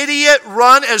an idiot.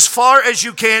 Run as far as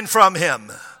you can from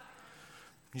him.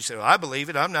 You say, well, I believe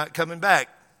it. I'm not coming back.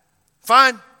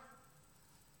 Fine.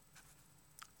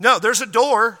 No, there's a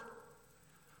door.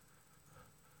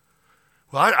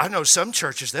 Well, I know some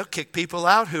churches, they'll kick people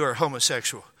out who are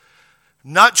homosexual.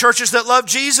 Not churches that love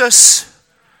Jesus.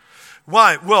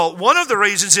 Why? Well, one of the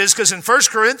reasons is because in 1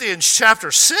 Corinthians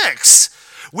chapter 6,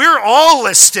 we're all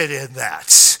listed in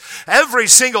that. Every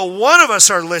single one of us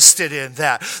are listed in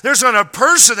that. There's not a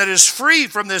person that is free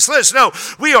from this list. No,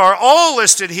 we are all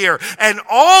listed here. And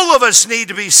all of us need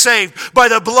to be saved by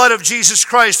the blood of Jesus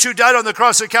Christ, who died on the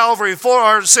cross of Calvary for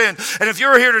our sin. And if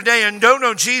you're here today and don't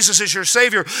know Jesus as your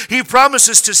Savior, he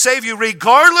promises to save you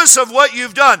regardless of what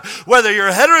you've done. Whether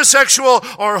you're heterosexual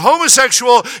or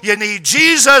homosexual, you need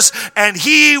Jesus and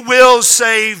he will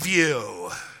save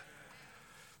you.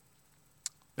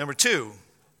 Number 2,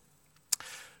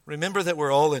 remember that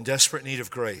we're all in desperate need of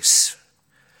grace.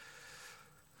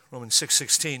 Romans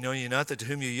 6:16, know ye not that to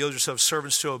whom you yield yourselves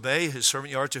servants to obey, his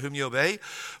servant you are to whom you obey,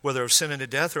 whether of sin unto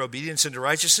death or obedience unto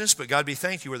righteousness. But God be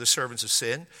thanked, you are the servants of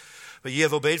sin. But ye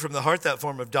have obeyed from the heart that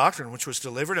form of doctrine which was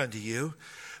delivered unto you.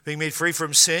 Being made free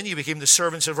from sin, you became the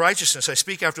servants of righteousness. I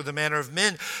speak after the manner of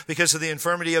men because of the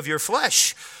infirmity of your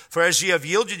flesh. For as ye have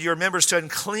yielded your members to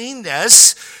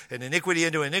uncleanness and iniquity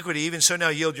unto iniquity, even so now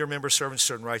yield your members servants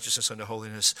to unrighteousness unto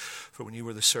holiness. For when you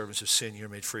were the servants of sin, you were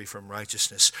made free from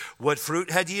righteousness. What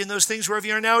fruit had ye in those things whereof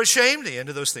ye are now ashamed? The end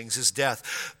of those things is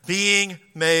death. Being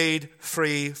made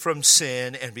free from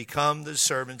sin and become the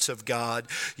servants of God,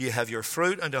 ye have your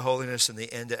fruit unto holiness and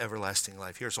the end to everlasting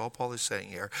life. Here's all Paul is saying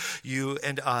here. You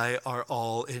and I are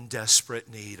all in desperate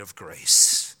need of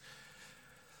grace.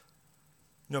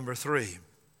 Number 3,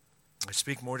 I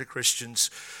speak more to Christians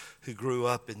who grew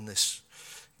up in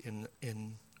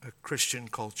a Christian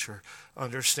culture.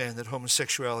 Understand that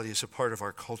homosexuality is a part of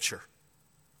our culture.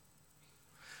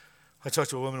 I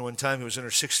talked to a woman one time who was in her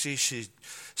 60s. She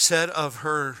said of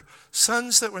her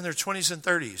sons that were in their 20s and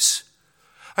 30s,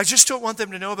 I just don't want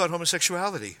them to know about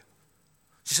homosexuality.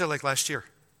 She said like last year.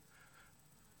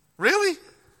 Really?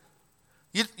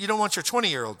 You don't want your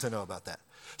 20-year-old to know about that?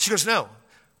 She goes, no.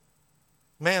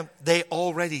 Ma'am, they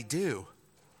already do.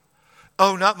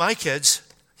 Oh, not my kids.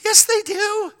 Yes, they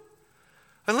do.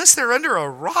 Unless they're under a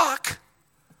rock.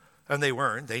 And they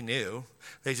weren't. They knew.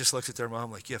 They just looked at their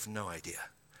mom like, you have no idea.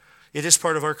 It is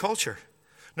part of our culture.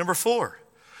 Number 4,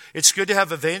 it's good to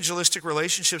have evangelistic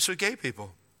relationships with gay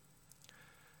people.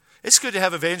 It's good to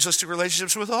have evangelistic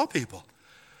relationships with all people.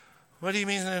 What do you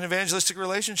mean an evangelistic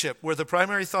relationship? Where the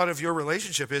primary thought of your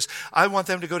relationship is, I want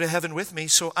them to go to heaven with me,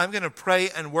 so I'm going to pray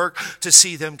and work to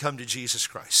see them come to Jesus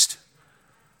Christ.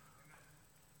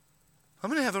 I'm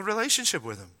going to have a relationship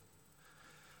with them.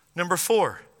 Number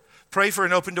 4, pray for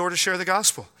an open door to share the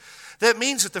gospel. That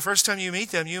means that the first time you meet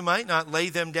them, you might not lay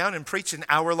them down and preach an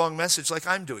hour-long message like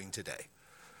I'm doing today.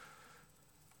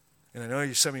 And I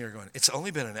know some of you are going, it's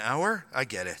only been an hour? I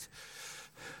get it.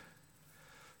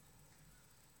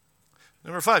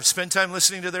 Number 5, spend time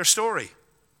listening to their story.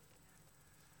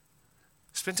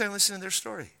 Spend time listening to their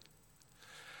story.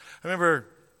 I remember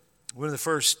one of the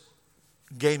first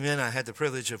gay men I had the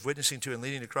privilege of witnessing to and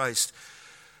leading to Christ.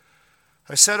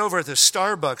 I sat over at the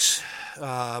Starbucks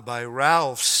by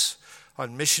Ralph's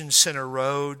on Mission Center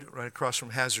Road, right across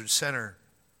from Hazard Center.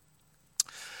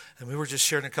 And we were just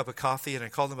sharing a cup of coffee, and I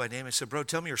called him by name. I said, bro,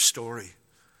 tell me your story.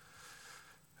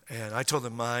 And I told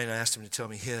him mine. I asked him to tell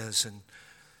me his. And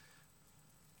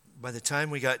by the time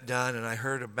we got done, and I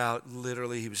heard about,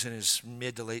 literally, he was in his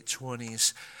mid to late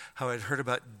 20s, how I'd heard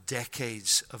about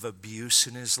decades of abuse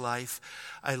in his life.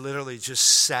 I literally just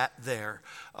sat there,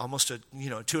 almost a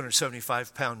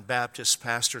 275-pound Baptist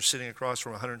pastor sitting across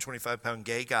from a 125-pound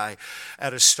gay guy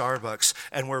at a Starbucks,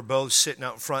 and we're both sitting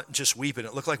out front just weeping.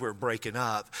 It looked like we were breaking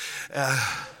up.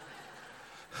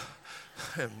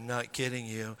 I'm not kidding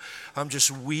you. I'm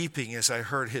just weeping as I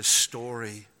heard his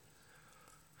story.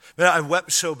 But I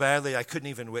wept so badly I couldn't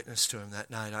even witness to him that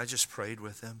night. I just prayed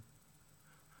with him.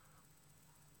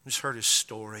 Just heard his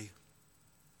story.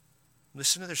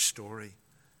 Listen to their story.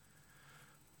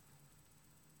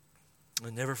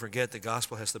 And never forget the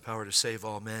gospel has the power to save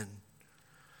all men.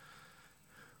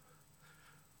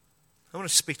 I want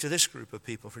to speak to this group of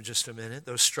people for just a minute,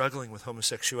 those struggling with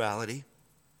homosexuality.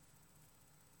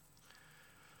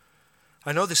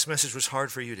 I know this message was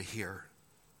hard for you to hear.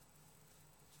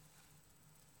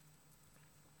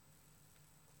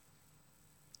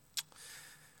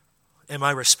 And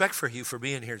my respect for you for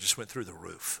being here just went through the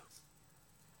roof.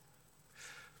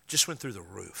 Just went through the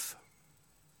roof.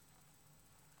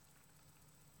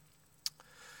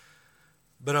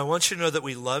 But I want you to know that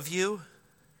we love you,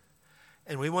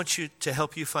 and we want you to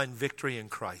help you find victory in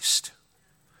Christ.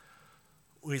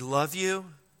 We love you,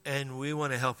 and we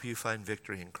want to help you find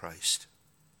victory in Christ.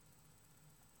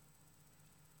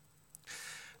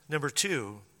 Number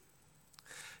 2,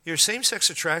 your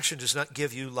same-sex attraction does not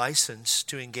give you license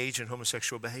to engage in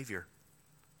homosexual behavior.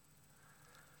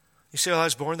 You say, I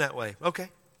was born that way. Okay,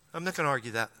 I'm not going to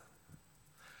argue that.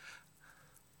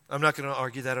 I'm not going to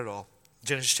argue that at all.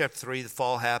 Genesis chapter 3, the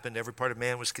fall happened. Every part of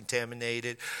man was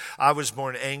contaminated. I was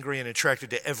born angry and attracted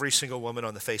to every single woman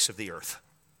on the face of the earth.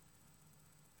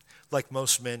 Like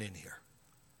most men in here.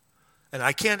 And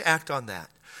I can't act on that.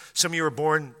 Some of you are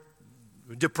born,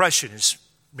 depression is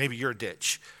maybe your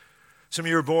ditch. Some of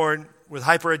you are born with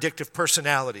hyper-addictive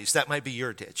personalities. That might be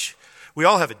your ditch. We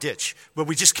all have a ditch, but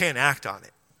we just can't act on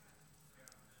it.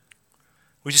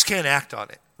 We just can't act on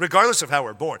it. Regardless of how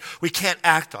we're born, we can't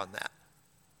act on that.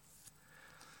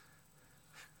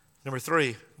 Number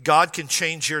 3, God can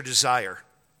change your desire.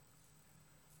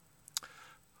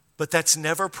 But that's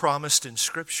never promised in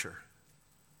Scripture.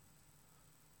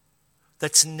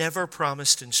 That's never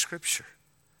promised in Scripture.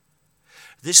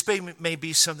 This may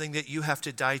be something that you have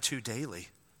to die to daily.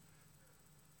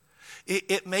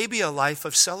 It may be a life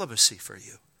of celibacy for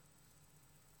you.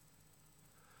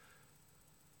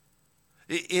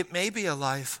 It may be a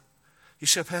life, you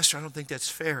say, Pastor, I don't think that's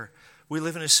fair. We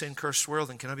live in a sin-cursed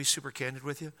world, and can I be super candid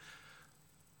with you?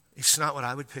 It's not what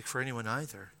I would pick for anyone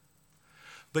either.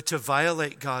 But to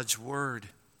violate God's word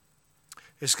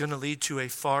is going to lead to a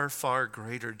far, far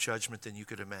greater judgment than you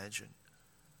could imagine.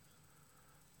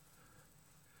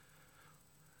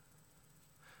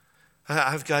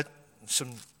 I've got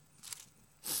some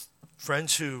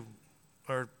friends who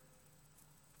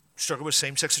struggle with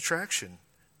same-sex attraction.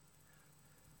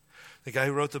 The guy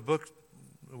who wrote the book,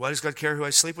 Why Does God Care Who I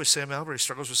Sleep With, Sam Albury,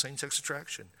 struggles with same-sex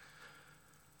attraction.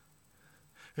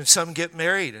 And some get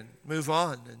married and move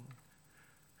on. And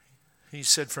he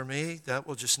said, for me, that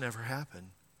will just never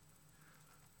happen.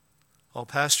 I'll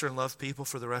pastor and love people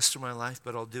for the rest of my life,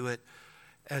 but I'll do it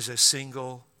as a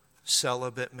single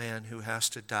celibate man who has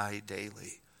to die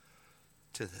daily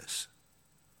to this.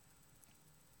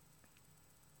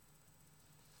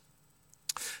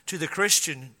 To the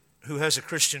Christian who has a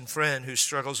Christian friend who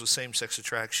struggles with same-sex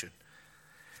attraction,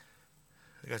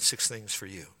 I got 6 things for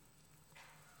you.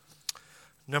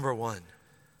 Number 1,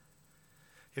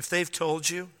 if they've told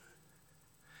you,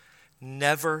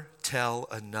 never tell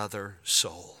another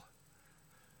soul.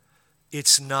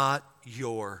 It's not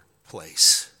your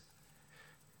place.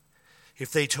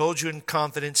 If they told you in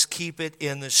confidence, keep it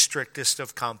in the strictest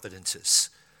of confidences.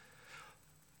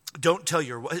 Don't tell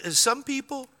your... Some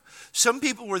people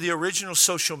were the original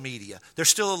social media. They're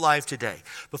still alive today.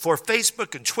 Before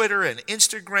Facebook and Twitter and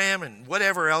Instagram and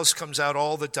whatever else comes out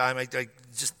all the time,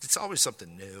 it's always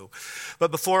something new.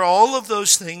 But before all of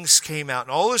those things came out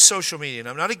and all the social media, and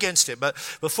I'm not against it, but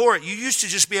before it, you used to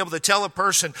just be able to tell a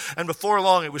person, and before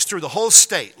long it was through the whole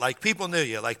state. Like people knew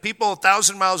you, like people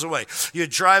 1,000 miles away.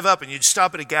 You'd drive up and you'd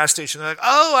stop at a gas station. They're like,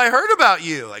 oh, I heard about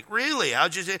you. Like, really?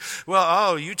 How'd you do? Well,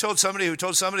 oh, you told somebody who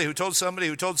told somebody who told somebody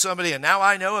who told somebody, and now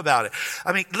I know about it.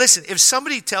 I mean, listen, if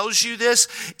somebody tells you this,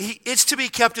 it's to be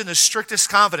kept in the strictest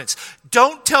confidence.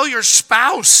 Don't tell your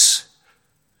spouse.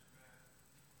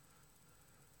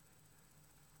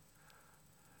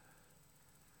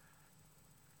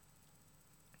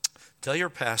 Tell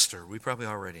your pastor, we probably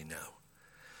already know.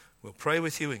 We'll pray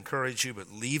with you, encourage you,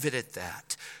 but leave it at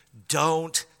that.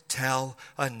 Don't tell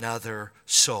another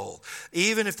soul.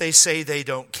 Even if they say they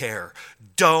don't care,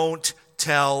 don't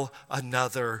tell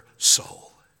another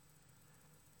soul.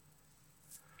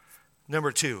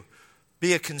 Number 2,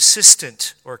 be a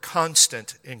consistent or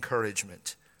constant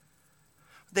encouragement.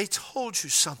 They told you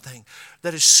something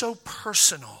that is so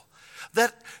personal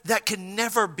that can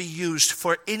never be used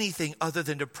for anything other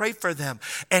than to pray for them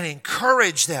and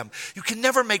encourage them. You can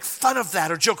never make fun of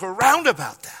that or joke around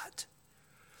about that.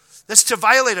 That's to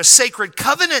violate a sacred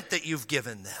covenant that you've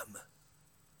given them.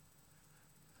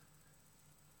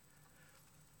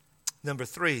 Number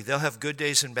 3, they'll have good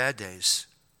days and bad days.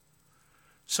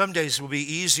 Some days will be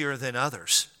easier than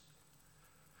others.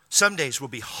 Some days will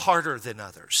be harder than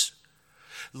others.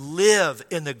 Live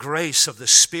in the grace of the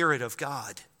Spirit of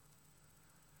God.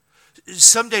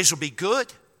 Some days will be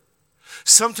good.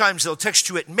 Sometimes they'll text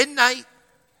you at midnight.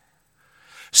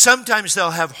 Sometimes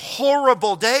they'll have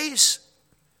horrible days.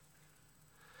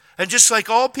 And just like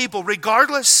all people,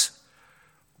 regardless,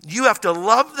 you have to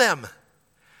love them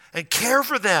and care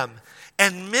for them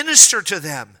and minister to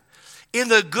them in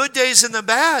the good days and the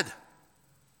bad.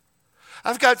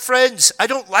 I've got friends, I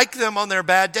don't like them on their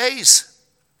bad days.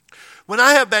 When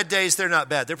I have bad days, they're not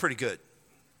bad. They're pretty good.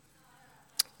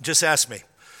 Just ask me.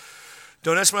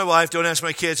 Don't ask my wife, don't ask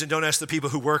my kids, and don't ask the people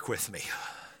who work with me.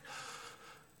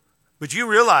 But you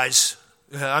realize,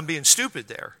 I'm being stupid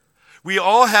there. We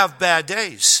all have bad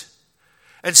days.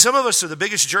 And some of us are the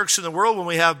biggest jerks in the world when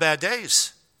we have bad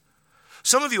days.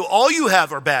 Some of you, all you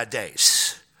have are bad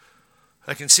days.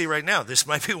 I can see right now, this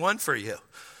might be one for you.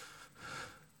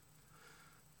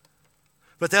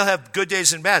 But they'll have good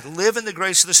days and bad. Live in the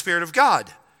grace of the Spirit of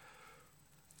God.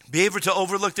 Be able to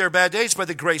overlook their bad days by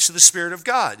the grace of the Spirit of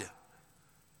God.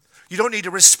 You don't need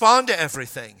to respond to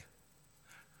everything.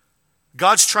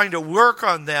 God's trying to work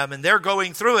on them, and they're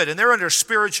going through it, and they're under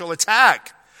spiritual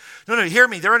attack. No, hear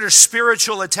me. They're under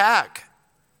spiritual attack.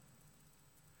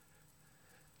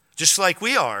 Just like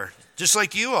we are. Just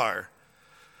like you are.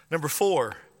 Number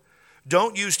 4,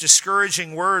 don't use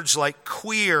discouraging words like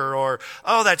queer or,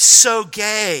 oh, that's so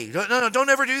gay. No, don't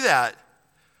ever do that.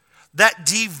 That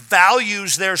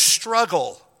devalues their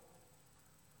struggle.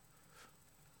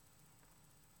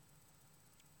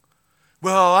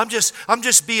 Well, I'm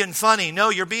just being funny. No,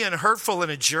 you're being hurtful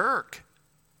and a jerk.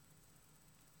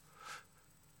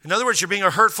 In other words, you're being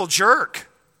a hurtful jerk.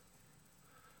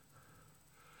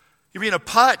 You're being a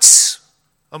putz,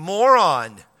 a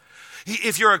moron.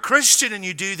 If you're a Christian and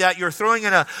you do that, you're throwing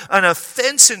an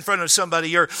offense in front of somebody.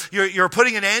 You're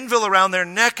putting an anvil around their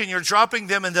neck and you're dropping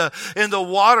them in the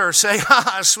water, saying,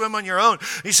 swim on your own.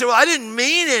 And you say, well, I didn't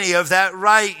mean any of that.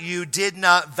 Right, you did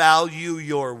not value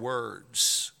your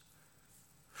words.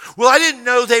 Well, I didn't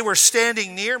know they were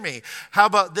standing near me. How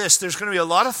about this? There's going to be a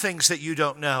lot of things that you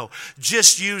don't know.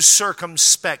 Just use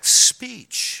circumspect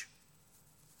speech.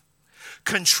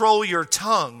 Control your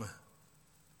tongue.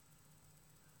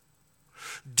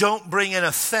 Don't bring an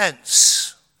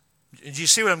offense. Do you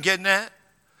see what I'm getting at?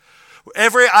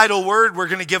 Every idle word we're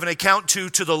going to give an account to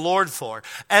the Lord for.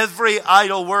 Every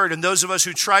idle word. And those of us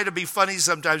who try to be funny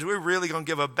sometimes, we're really going to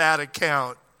give a bad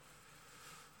account.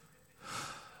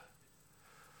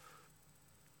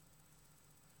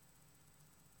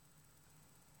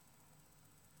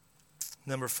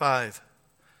 Number 5,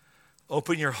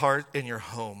 open your heart and your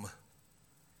home.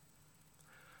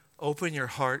 Open your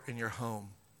heart and your home.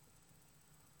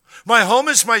 My home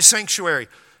is my sanctuary.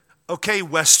 Okay,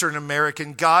 Western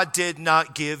American, God did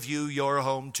not give you your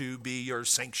home to be your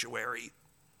sanctuary.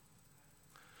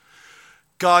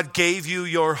 God gave you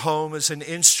your home as an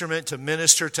instrument to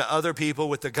minister to other people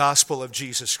with the gospel of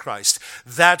Jesus Christ.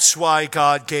 That's why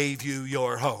God gave you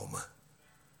your home.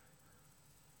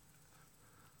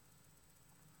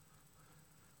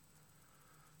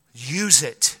 Use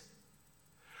it.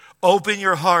 Open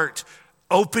your heart.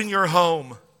 Open your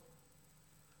home.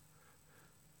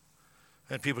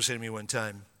 I had people say to me one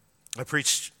time, I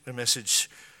preached a message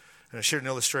and I shared an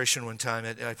illustration one time.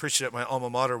 I preached it at my alma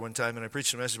mater one time, and I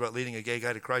preached a message about leading a gay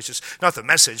guy to Christ. Just, not the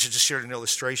message, I just shared an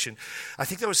illustration. I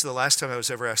think that was the last time I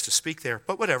was ever asked to speak there,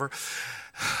 but whatever.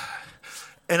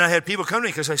 And I had people come to me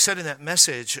because I said in that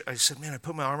message, I said, man, I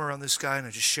put my arm around this guy and I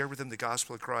just shared with him the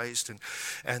gospel of Christ.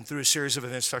 And through a series of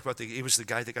events, talked about he was the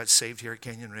guy that got saved here at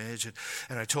Canyon Ridge.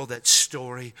 And I told that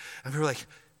story. And we were like,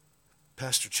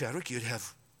 Pastor Chadwick, you'd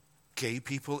have gay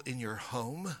people in your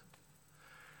home?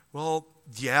 Well,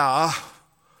 yeah.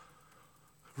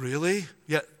 Really?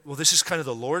 Yeah. Well, this is kind of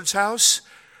the Lord's house,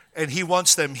 and he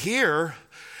wants them here,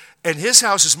 and his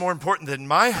house is more important than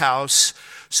my house.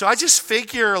 So I just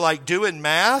figure, like doing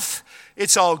math,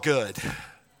 it's all good.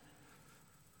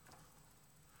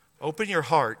 Open your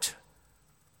heart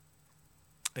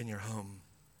and your home.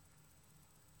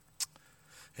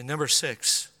 And number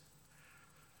 6,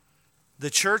 the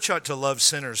church ought to love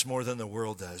sinners more than the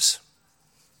world does.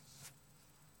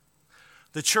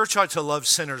 The church ought to love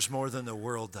sinners more than the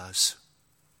world does.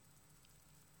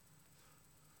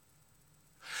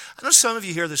 I know some of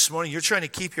you here this morning, you're trying to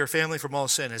keep your family from all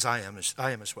sin, as I am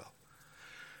as well.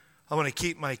 I want to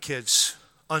keep my kids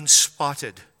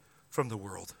unspotted from the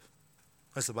world,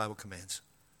 as the Bible commands.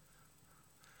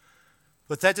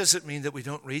 But that doesn't mean that we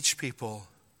don't reach people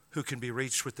who can be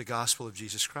reached with the gospel of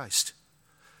Jesus Christ.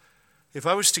 If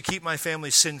I was to keep my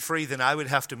family sin-free, then I would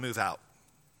have to move out.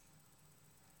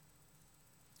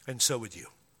 And so would you.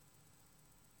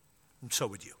 And so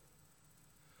would you.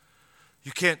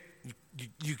 You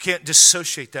can't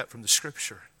dissociate that from the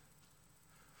Scripture.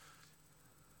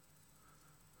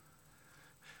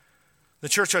 The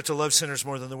church ought to love sinners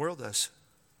more than the world does.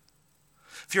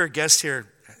 If you're a guest here,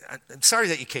 I'm sorry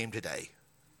that you came today.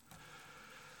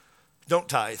 Don't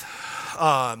tithe.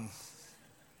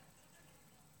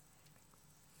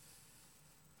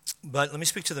 But let me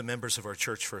speak to the members of our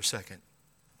church for a second.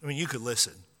 I mean, you could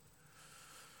listen.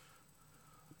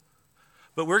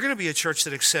 But we're going to be a church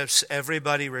that accepts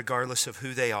everybody regardless of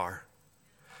who they are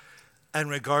and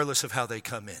regardless of how they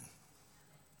come in.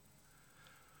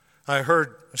 I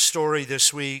heard a story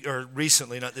this week, or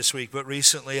recently, not this week, but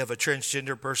recently, of a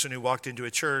transgender person who walked into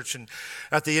a church, and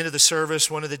at the end of the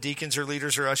service, one of the deacons or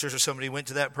leaders or ushers or somebody went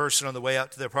to that person on the way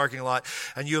out to their parking lot,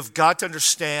 and you have got to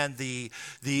understand the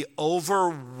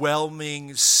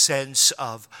overwhelming sense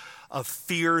of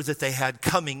fear that they had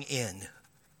coming in.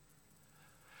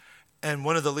 And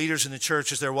one of the leaders in the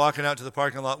church, as they're walking out to the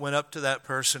parking lot, went up to that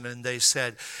person and they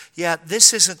said, yeah,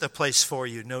 this isn't the place for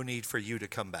you. No need for you to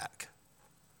come back.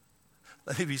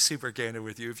 Let me be super candid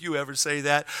with you. If you ever say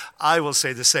that, I will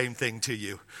say the same thing to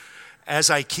you.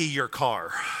 As I key your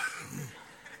car,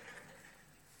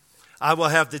 I will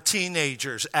have the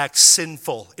teenagers act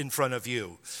sinful in front of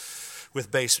you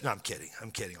with bass. No, I'm kidding.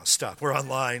 I'll stop. We're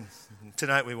online.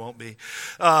 Tonight we won't be.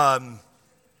 No,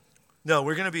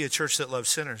 we're going to be a church that loves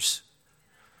sinners.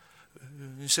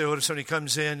 You say, what if somebody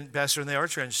comes in, Pastor, and they are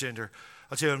transgender?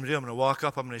 I'll tell you what I'm going to do. I'm going to walk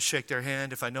up. I'm going to shake their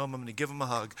hand. If I know them, I'm going to give them a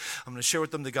hug. I'm going to share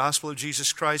with them the gospel of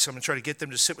Jesus Christ. I'm going to try to get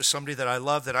them to sit with somebody that I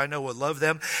love, that I know will love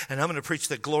them. And I'm going to preach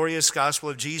the glorious gospel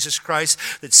of Jesus Christ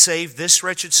that saved this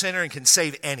wretched sinner and can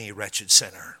save any wretched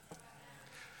sinner.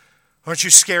 Aren't you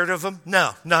scared of them?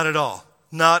 No, not at all.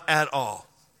 Not at all.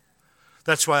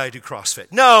 That's why I do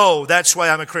CrossFit. No, that's why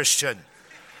I'm a Christian.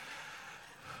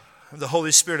 The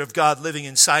Holy Spirit of God living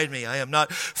inside me. I am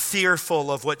not fearful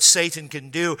of what Satan can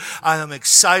do. I am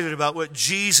excited about what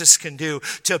Jesus can do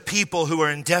to people who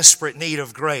are in desperate need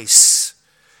of grace.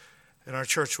 And our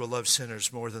church will love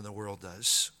sinners more than the world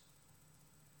does.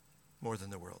 More than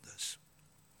the world does.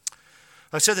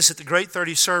 I said this at the Great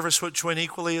 30 service, which went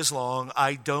equally as long.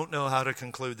 I don't know how to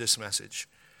conclude this message.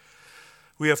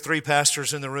 We have 3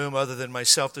 pastors in the room other than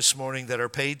myself this morning that are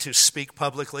paid to speak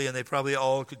publicly, and they probably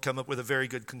all could come up with a very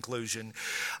good conclusion.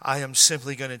 I am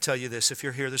simply going to tell you this. If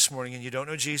you're here this morning and you don't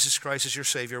know Jesus Christ as your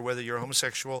Savior, whether you're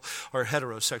homosexual or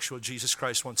heterosexual, Jesus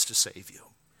Christ wants to save you.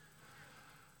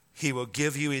 He will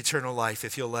give you eternal life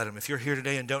if you'll let him. If you're here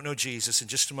today and don't know Jesus, in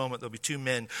just a moment there'll be 2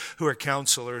 men who are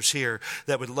counselors here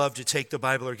that would love to take the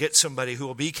Bible, or get somebody who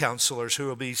will be counselors, who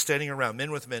will be standing around, men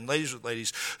with men, ladies with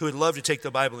ladies, who would love to take the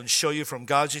Bible and show you from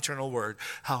God's eternal word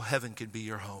how heaven can be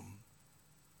your home.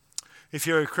 If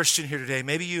you're a Christian here today,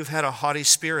 maybe you've had a haughty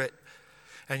spirit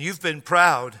and you've been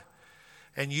proud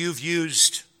and you've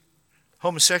used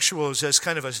homosexuals as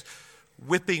kind of a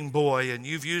whipping boy, and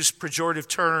you've used pejorative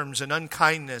terms and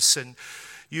unkindness, and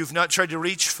you've not tried to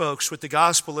reach folks with the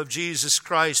gospel of Jesus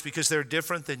Christ because they're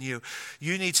different than you,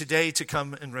 you need today to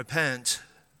come and repent.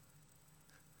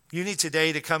 You need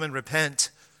today to come and repent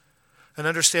and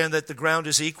understand that the ground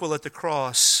is equal at the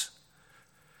cross.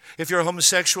 If you're a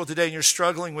homosexual today and you're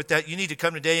struggling with that, you need to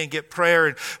come today and get prayer,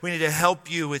 and we need to help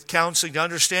you with counseling to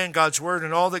understand God's word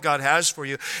and all that God has for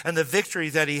you and the victory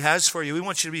that he has for you. We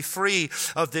want you to be free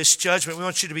of this judgment. We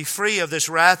want you to be free of this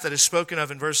wrath that is spoken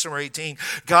of in verse number 18.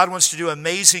 God wants to do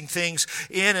amazing things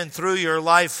in and through your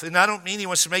life. And I don't mean he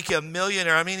wants to make you a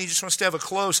millionaire. I mean he just wants to have a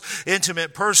close,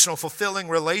 intimate, personal, fulfilling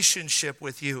relationship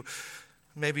with you.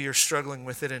 Maybe you're struggling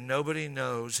with it and nobody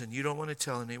knows and you don't want to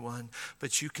tell anyone,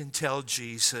 but you can tell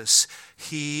Jesus.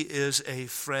 He is a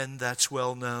friend that's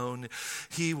well known.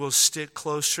 He will stick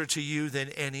closer to you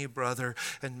than any brother.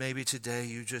 And maybe today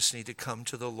you just need to come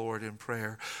to the Lord in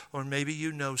prayer. Or maybe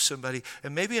you know somebody,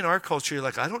 and maybe in our culture you're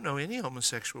like, I don't know any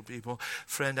homosexual people.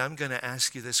 Friend, I'm going to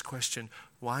ask you this question.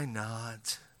 Why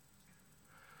not?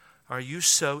 Are you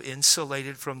so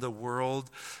insulated from the world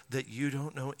that you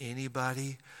don't know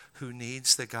anybody who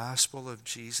needs the gospel of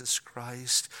Jesus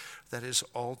Christ that is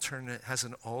has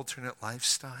an alternate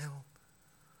lifestyle?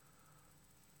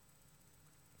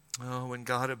 Oh, when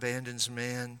God abandons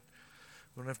man,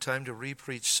 we don't have time to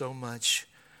re-preach so much,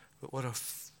 but what a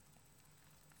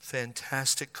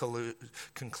fantastic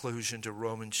conclusion to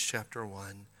Romans chapter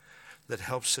 1 that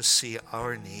helps us see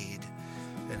our need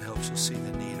and helps us see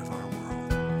the need of our world.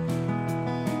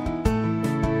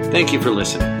 Thank you for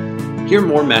listening. Hear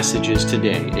more messages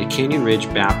today at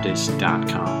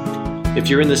CanyonRidgeBaptist.com. If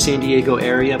you're in the San Diego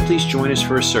area, please join us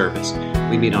for a service.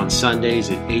 We meet on Sundays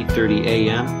at 8:30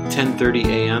 a.m., 10:30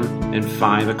 a.m., and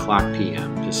 5 o'clock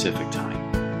p.m. Pacific Time.